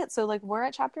of it. So like we're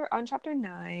at chapter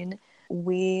 9.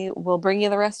 We will bring you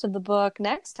the rest of the book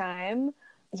next time.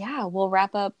 Yeah, we'll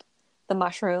wrap up the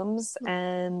mushrooms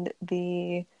and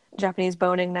the Japanese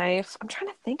boning knife. I'm trying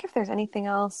to think if there's anything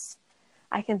else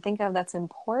I can think of that's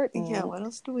important. Yeah, what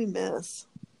else do we miss?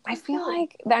 I feel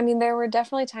like, I mean, there were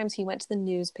definitely times he went to the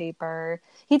newspaper.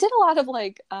 He did a lot of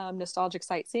like nostalgic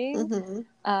sightseeing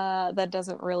that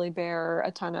doesn't really bear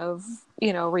a ton of,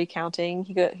 recounting.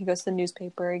 He goes to the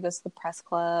newspaper. He goes to the press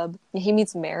club. He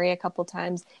meets Mary a couple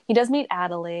times. He does meet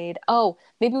Adelaide. Oh,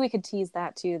 maybe we could tease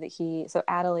that too. So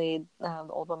Adelaide, the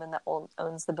old woman that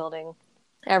owns the building,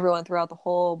 everyone throughout the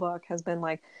whole book has been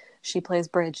like, she plays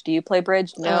bridge. Do you play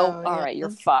bridge? No. All right,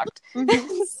 you're fucked.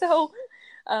 So.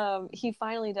 He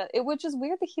finally does it, which is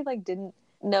weird that he like didn't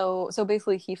know. So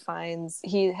basically he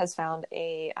has found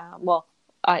a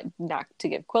not to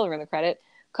give Quillerin the credit,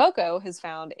 Coco has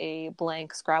found a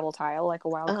blank Scrabble tile, like a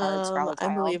wild card Scrabble tile.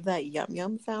 I believe that Yum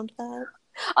Yum found that.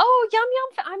 Oh, Yum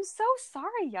Yum, I'm so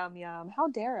sorry, Yum Yum, how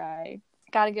dare I.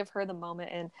 Gotta give her the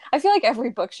moment. And I feel like every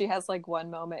book she has like one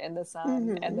moment in the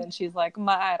sun and then she's like,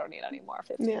 I don't need any more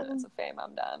 15 minutes of fame,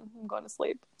 I'm done, I'm going to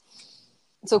sleep.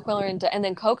 So Quillerin, and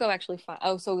then Coco actually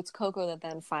so it's Coco that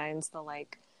then finds the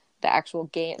actual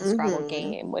game, Scrabble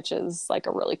game, which is like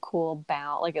a really cool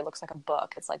bound, like it looks like a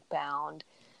book. It's like bound,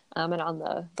 and on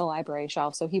the library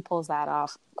shelf. So he pulls that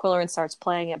off. Quillerin starts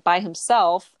playing it by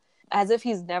himself, as if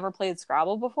he's never played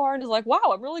Scrabble before, and is like,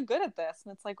 "Wow, I'm really good at this."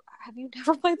 And it's like, have you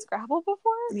never played Scrabble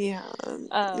before? Yeah,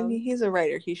 I mean, he's a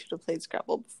writer. He should have played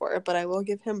Scrabble before, but I will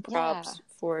give him props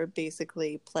for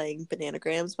basically playing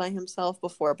Bananagrams by himself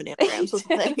before Bananagrams was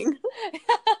a thing.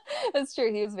 That's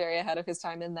true. He was very ahead of his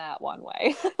time in that one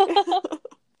way.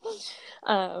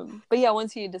 But yeah,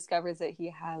 once he discovers that he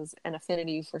has an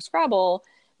affinity for Scrabble,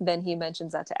 then he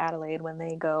mentions that to Adelaide when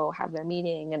they go have their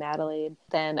meeting, and Adelaide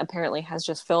then apparently has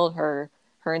just filled her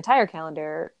entire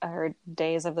calendar, her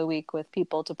days of the week, with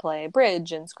people to play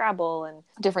bridge and Scrabble and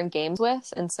different games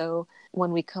with. And so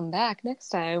when we come back next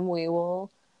time, we will,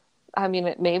 I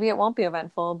mean, maybe it won't be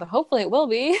eventful, but hopefully it will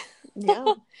be.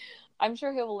 Yeah. I'm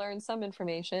sure he will learn some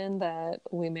information that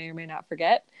we may or may not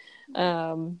forget.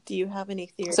 Do you have any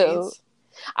theories? So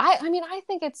I mean, I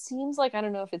think it seems like, I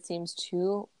don't know if it seems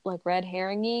too like red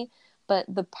herring-y, but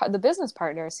the business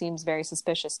partner seems very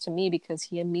suspicious to me, because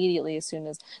he immediately, as soon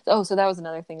as, so that was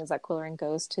another thing, is that Quillerin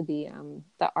goes to the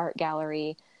art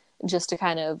gallery just to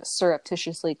kind of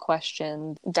surreptitiously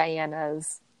question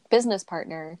Diana's business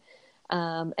partner,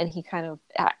 and he kind of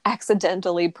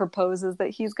accidentally proposes that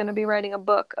he's going to be writing a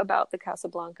book about the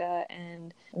Casablanca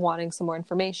and wanting some more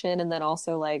information, and then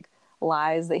also like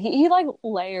lies that he like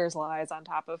layers lies on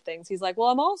top of things. He's like, well,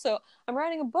 I'm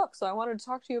writing a book, so I wanted to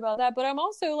talk to you about that, but I'm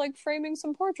also like framing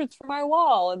some portraits for my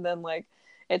wall. And then like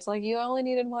it's like, you only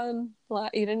needed one lie,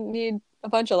 you didn't need a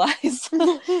bunch of lies.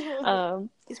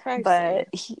 He's practicing. But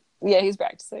he's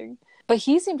practicing, but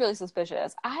he seemed really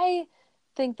suspicious. I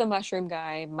think the mushroom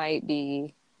guy might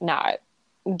be not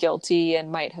guilty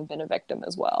and might have been a victim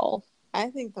as well. I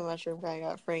think the mushroom guy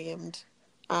got framed.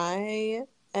 I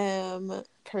am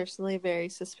personally very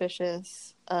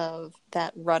suspicious of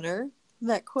that runner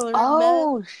that Quillerin met.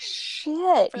 Oh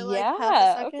shit! For like half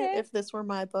a second. Okay. If this were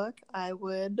my book, I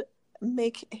would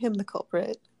make him the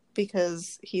culprit,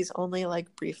 because he's only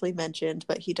like briefly mentioned,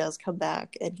 but he does come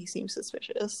back and he seems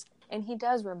suspicious. And he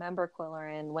does remember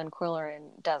Quillerin when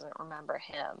Quillerin doesn't remember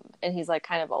him, and he's like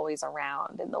kind of always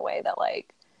around in the way that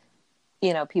like,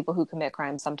 people who commit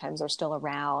crimes sometimes are still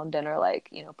around and are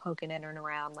like, poking in and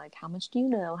around, like, how much do you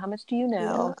know? How much do you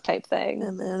know? Type thing.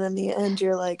 And then in the end,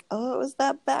 you're like, oh, it was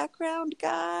that background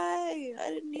guy. I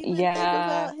didn't even think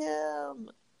about him.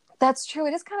 That's true.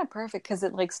 It is kind of perfect, because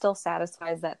it like still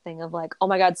satisfies that thing of like, oh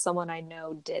my God, someone I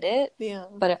know did it. Yeah.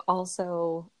 But it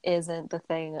also isn't the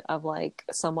thing of like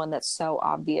someone that's so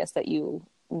obvious that you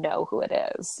know who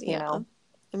it is, you know?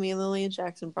 I mean, Lillian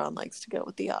Jackson Braun likes to go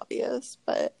with the obvious,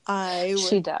 but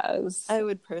she does. I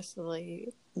would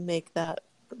personally make that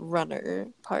runner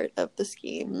part of the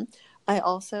scheme. I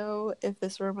also, if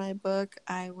this were my book,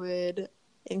 I would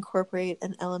incorporate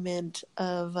an element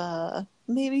of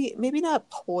maybe not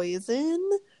poison,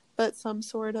 but some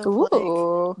sort of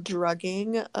like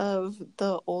drugging of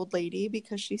the old lady,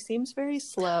 because she seems very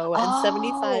slow, and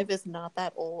 75 is not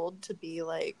that old to be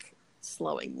like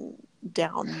slowing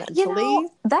down mentally. You know,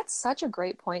 that's such a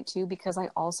great point too, because I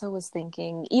also was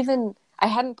thinking, even I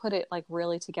hadn't put it like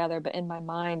really together, but in my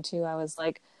mind too, I was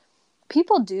like,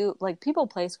 people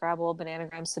play Scrabble,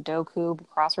 Bananagram, Sudoku,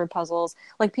 crossword puzzles.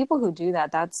 Like people who do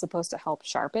that, that's supposed to help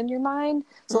sharpen your mind.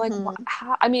 So like,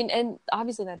 I mean, and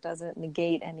obviously that doesn't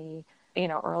negate any, you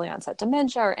know, early onset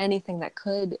dementia or anything that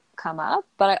could come up.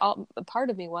 But a part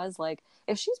of me was like,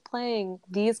 if she's playing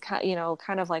these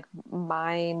kind of like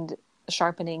mind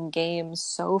sharpening games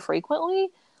so frequently,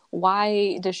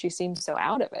 why does she seem so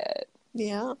out of it?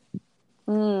 Yeah.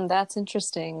 That's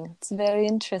interesting. It's very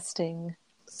interesting.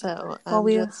 So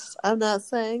I'm not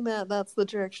saying that that's the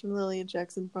direction Lillian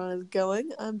Jackson Braun is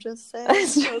going. I'm just saying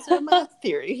those are my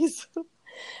theories.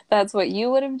 That's what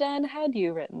you would have done had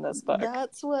you written this book.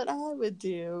 That's what I would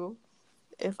do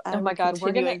if I were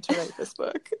continuing to write this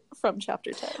book from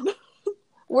chapter 10.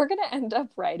 We're going to end up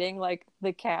writing like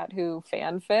the Cat Who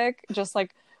fanfic, just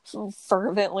like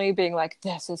fervently being like,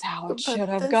 this is how it should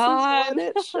have gone.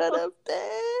 It should have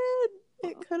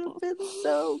been. It could have been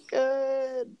so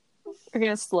good. We're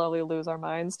going to slowly lose our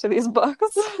minds to these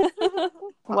books.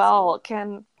 Well,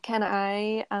 can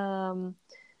I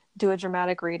do a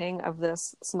dramatic reading of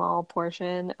this small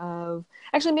portion of...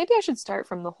 Actually, maybe I should start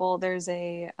from the whole... There's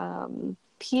a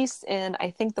piece in, I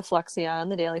think, the Fluxion,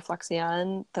 the Daily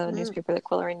Fluxion, the newspaper that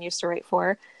Quillerin used to write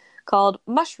for, called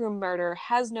Mushroom Murder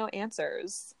Has No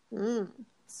Answers.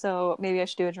 So maybe I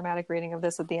should do a dramatic reading of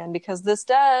this at the end, because this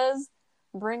does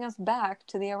bring us back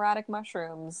to the erotic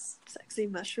mushrooms. Sexy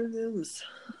mushrooms.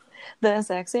 The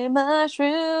sexy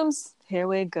mushrooms. Here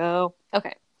we go.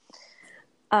 Okay.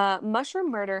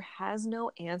 Mushroom Murder Has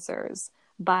No Answers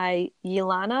by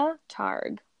Yelena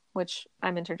Targ, which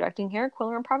I'm interjecting here.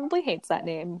 Quillerin probably hates that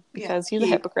name because he's a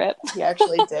hypocrite. He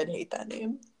actually did hate that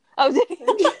name. Oh, did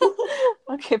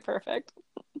he? Okay, perfect.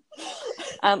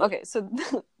 Okay, so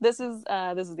this is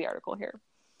the article here.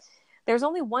 There's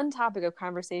only one topic of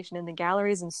conversation in the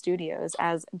galleries and studios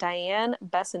as Diane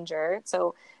Bessinger.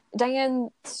 So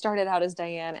Diane started out as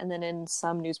Diane, and then in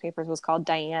some newspapers was called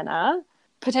Diana.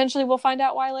 Potentially we'll find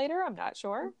out why later. I'm not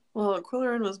sure. Well,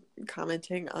 Quillerin was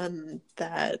commenting on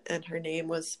that, and her name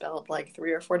was spelled like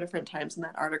 3 or 4 different times in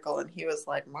that article, and he was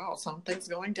like, wow, something's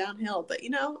going downhill. But, you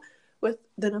know, with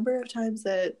the number of times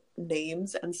that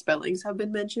names and spellings have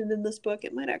been mentioned in this book,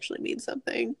 it might actually mean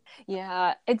something.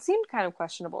 Yeah, it seemed kind of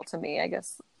questionable to me, I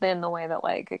guess, in the way that,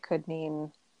 like, it could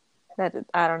mean that,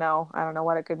 I don't know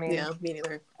what it could mean. Yeah, me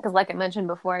neither. Because like I mentioned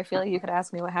before, I feel like you could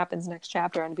ask me what happens next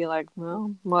chapter and be like,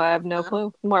 well I have no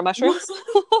clue. More mushrooms?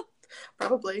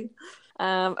 Probably.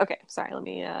 Okay, sorry,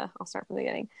 I'll start from the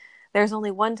beginning. There's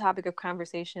only one topic of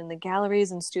conversation in the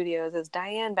galleries and studios as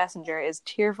Diane Bessinger is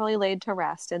tearfully laid to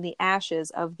rest, and the ashes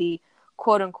of the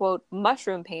quote-unquote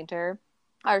mushroom painter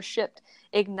are shipped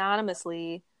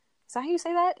ignominiously. Is that how you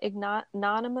say that?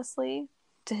 Anonymously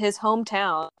to his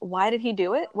hometown. Why did he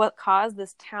do it? What caused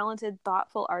this talented,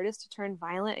 thoughtful artist to turn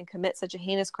violent and commit such a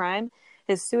heinous crime?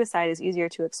 His suicide is easier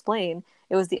to explain.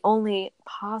 It was the only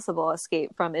possible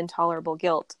escape from intolerable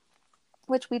guilt,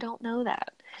 which we don't know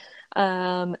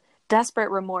that.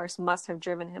 Desperate remorse must have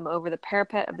driven him over the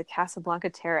parapet of the Casablanca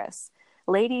terrace.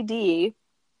 Lady D,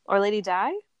 or Lady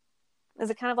Di? Is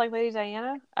it kind of like Lady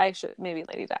Diana? Maybe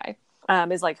Lady Di.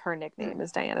 Is like her nickname,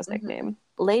 is Diana's nickname.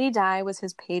 Lady Di was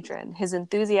his patron, his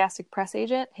enthusiastic press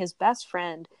agent, his best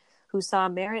friend, who saw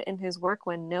merit in his work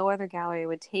when no other gallery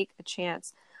would take a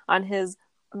chance on his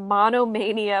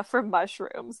monomania for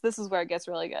mushrooms. This is where it gets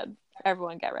really good.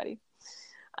 Everyone get ready.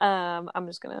 I'm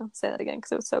just going to say that again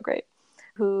because it was so great.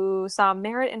 Who saw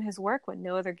merit in his work when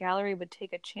no other gallery would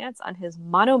take a chance on his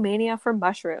monomania for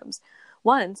mushrooms.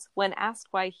 Once, when asked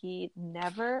why he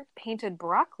never painted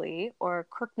broccoli or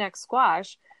crookneck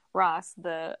squash, Ross,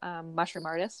 the mushroom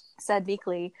artist, said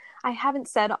meekly, "I haven't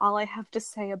said all I have to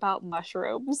say about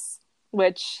mushrooms,"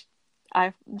 which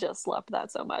I just loved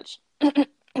that so much.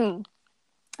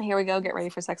 Here we go. Get ready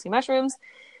for sexy mushrooms.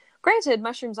 Granted,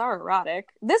 mushrooms are erotic.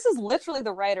 This is literally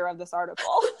the writer of this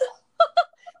article.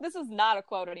 This is not a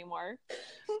quote anymore.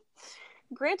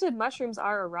 Granted, mushrooms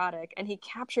are erotic, and he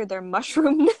captured their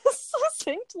mushroomness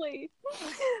succinctly.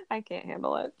 I can't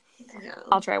handle it. Yeah.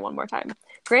 I'll try one more time.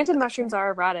 Granted, mushrooms are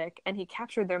erotic, and he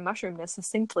captured their mushroomness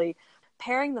succinctly,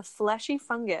 pairing the fleshy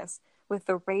fungus with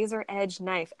the razor-edged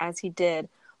knife as he did,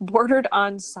 bordered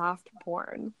on soft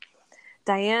porn.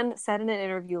 Diane said in an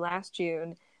interview last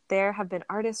June, there have been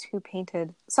artists who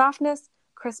painted softness,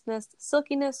 crispness,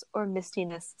 silkiness, or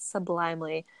mistiness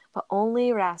sublimely, but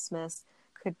only Rasmus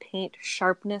could paint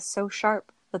sharpness so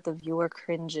sharp that the viewer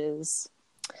cringes.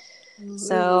 Ooh.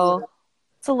 So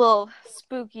it's a little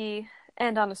spooky,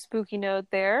 and on a spooky note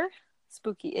there.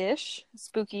 spooky-ish,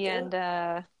 spooky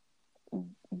and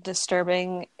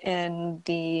disturbing in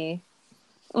the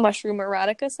mushroom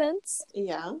erotica sense.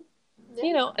 Yeah.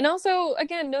 You know, and also,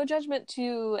 again, no judgment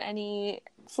to any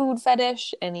food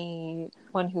fetish,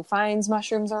 anyone who finds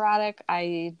mushrooms erotic.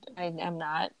 I am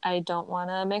not. I don't want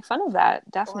to make fun of that,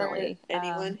 definitely. Or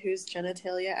anyone whose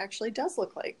genitalia actually does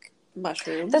look like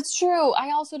mushrooms. That's true.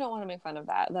 I also don't want to make fun of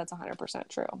that. That's 100%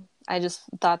 true. I just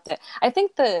thought that, I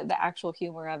think the actual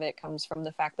humor of it comes from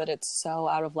the fact that it's so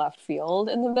out of left field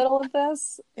in the middle of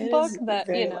this book that,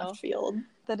 very left field.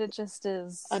 That it just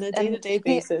is. On a day-to-day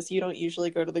basis, you don't usually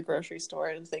go to the grocery store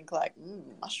and think like,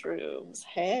 mushrooms,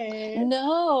 hey.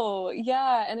 No,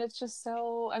 yeah, and it's just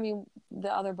so, I mean,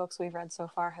 the other books we've read so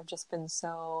far have just been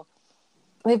so,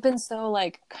 they've been so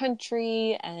like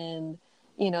country, and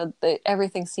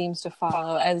everything seems to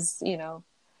follow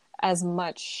as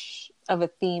much of a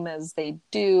theme as they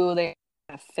do. They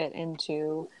fit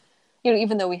into,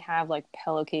 even though we have like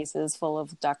pillowcases full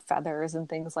of duck feathers and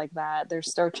things like that, there's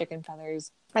still chicken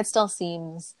feathers. It still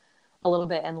seems a little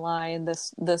bit in line.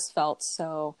 This felt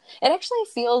so. It actually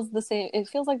feels the same. It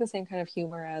feels like the same kind of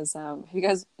humor as. If you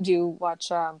guys do watch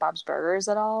Bob's Burgers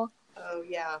at all? Oh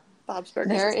yeah, Bob's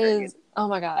Burgers. Oh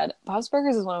my god, Bob's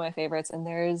Burgers is one of my favorites, and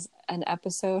there's an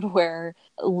episode where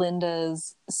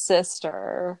Linda's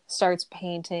sister starts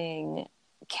painting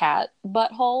cat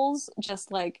buttholes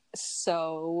just like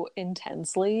so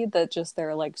intensely that just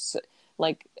they're like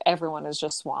everyone is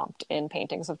just swamped in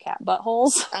paintings of cat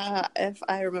buttholes. If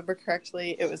I remember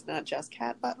correctly, it was not just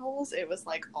cat buttholes, it was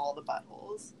like all the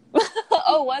buttholes.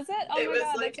 Oh, was it? Oh, it my was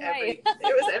god, like that's right.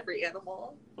 It was every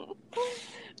animal.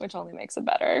 Which only makes it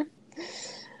better.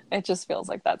 It just feels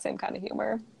like that same kind of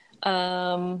humor.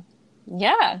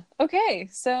 Yeah. Okay.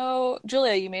 So,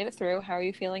 Julia, you made it through. How are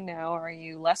you feeling now? Are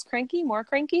you less cranky? More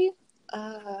cranky?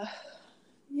 I'm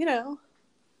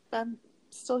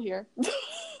still here.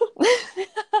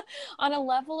 On a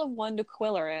level of 1 to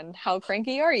Quillerin, how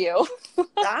cranky are you?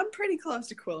 I'm pretty close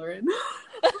to Quillerin.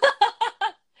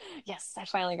 Yes, I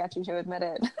finally got you to admit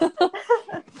it.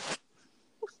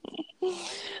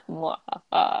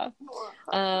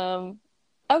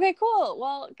 Okay, cool.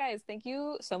 Well, guys, thank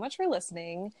you so much for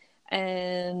listening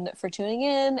and for tuning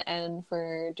in and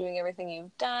for doing everything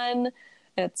you've done.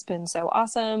 It's been so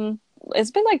awesome.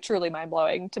 It's been like truly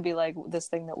mind-blowing to be like this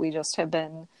thing that we just have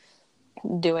been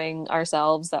doing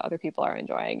ourselves that other people are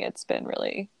enjoying. It's been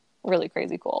really, really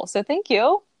crazy cool. So thank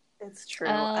you. It's true.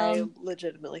 I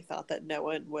legitimately thought that no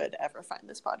one would ever find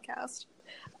this podcast.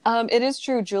 It is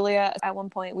true, Julia. At one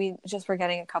point, we just were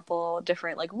getting a couple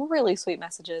different, like, really sweet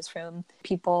messages from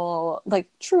people, like,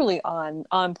 truly on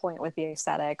point with the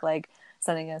aesthetic, like,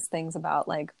 sending us things about,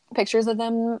 like, pictures of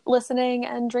them listening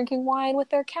and drinking wine with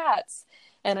their cats.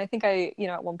 And I think I,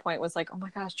 at one point was like, oh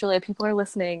my gosh, Julia, people are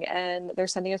listening and they're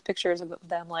sending us pictures of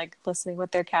them like listening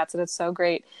with their cats, and it's so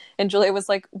great. And Julia was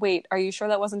like, wait, are you sure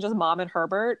that wasn't just Mom and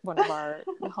Herbert, one of our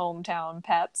hometown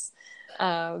pets?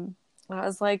 And I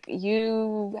was like,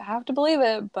 you have to believe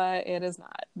it, but it is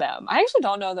not them. I actually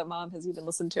don't know that Mom has even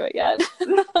listened to it yet.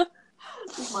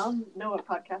 Does Mom know what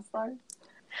podcasts are?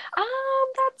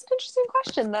 That's an interesting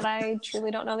question that I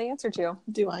truly don't know the answer to.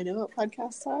 Do I know what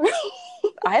podcasts are?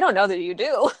 I don't know that you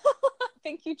do. I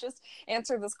think you just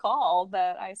answer this call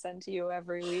that I send to you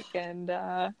every week, and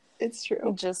it's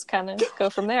true. Just kind of go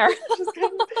from there. Just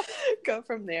kind of go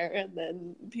from there, and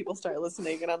then people start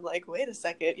listening, and I'm like, wait a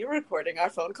second, you're recording our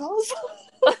phone calls?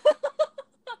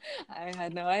 I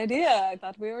had no idea. I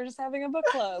thought we were just having a book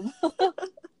club.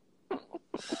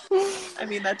 I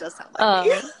mean, that does sound like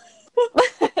me.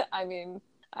 I mean,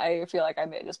 I feel like I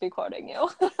may just be quoting you.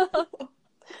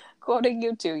 Quoting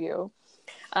you to you.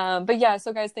 But yeah,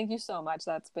 so guys, thank you so much.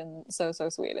 That's been so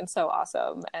sweet and so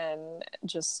awesome. And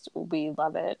just, we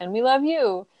love it. And we love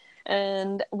you.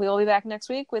 And we will be back next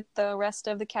week with the rest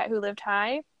of The Cat Who Lived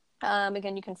High.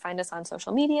 Again, you can find us on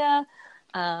social media.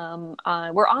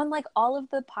 We're on like all of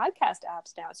the podcast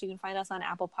apps now. So you can find us on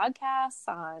Apple Podcasts,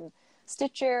 on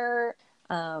Stitcher,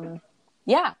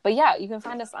 but you can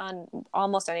find us on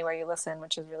almost anywhere you listen,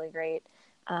 which is really great.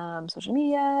 Social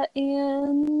media,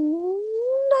 and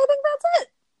I think that's it.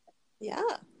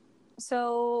 Yeah.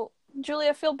 So,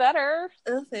 Julia, feel better?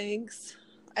 Oh, thanks.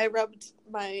 I rubbed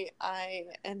my eye,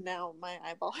 and now my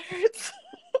eyeball hurts.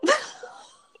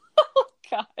 Oh,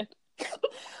 God.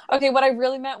 Okay, what I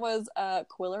really meant was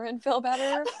Quillerin feel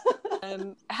better,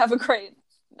 and have a great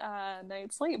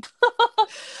night's sleep.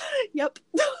 Yep.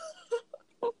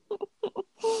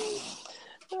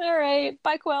 All right.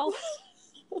 Bye, Quill.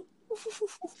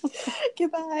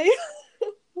 Goodbye.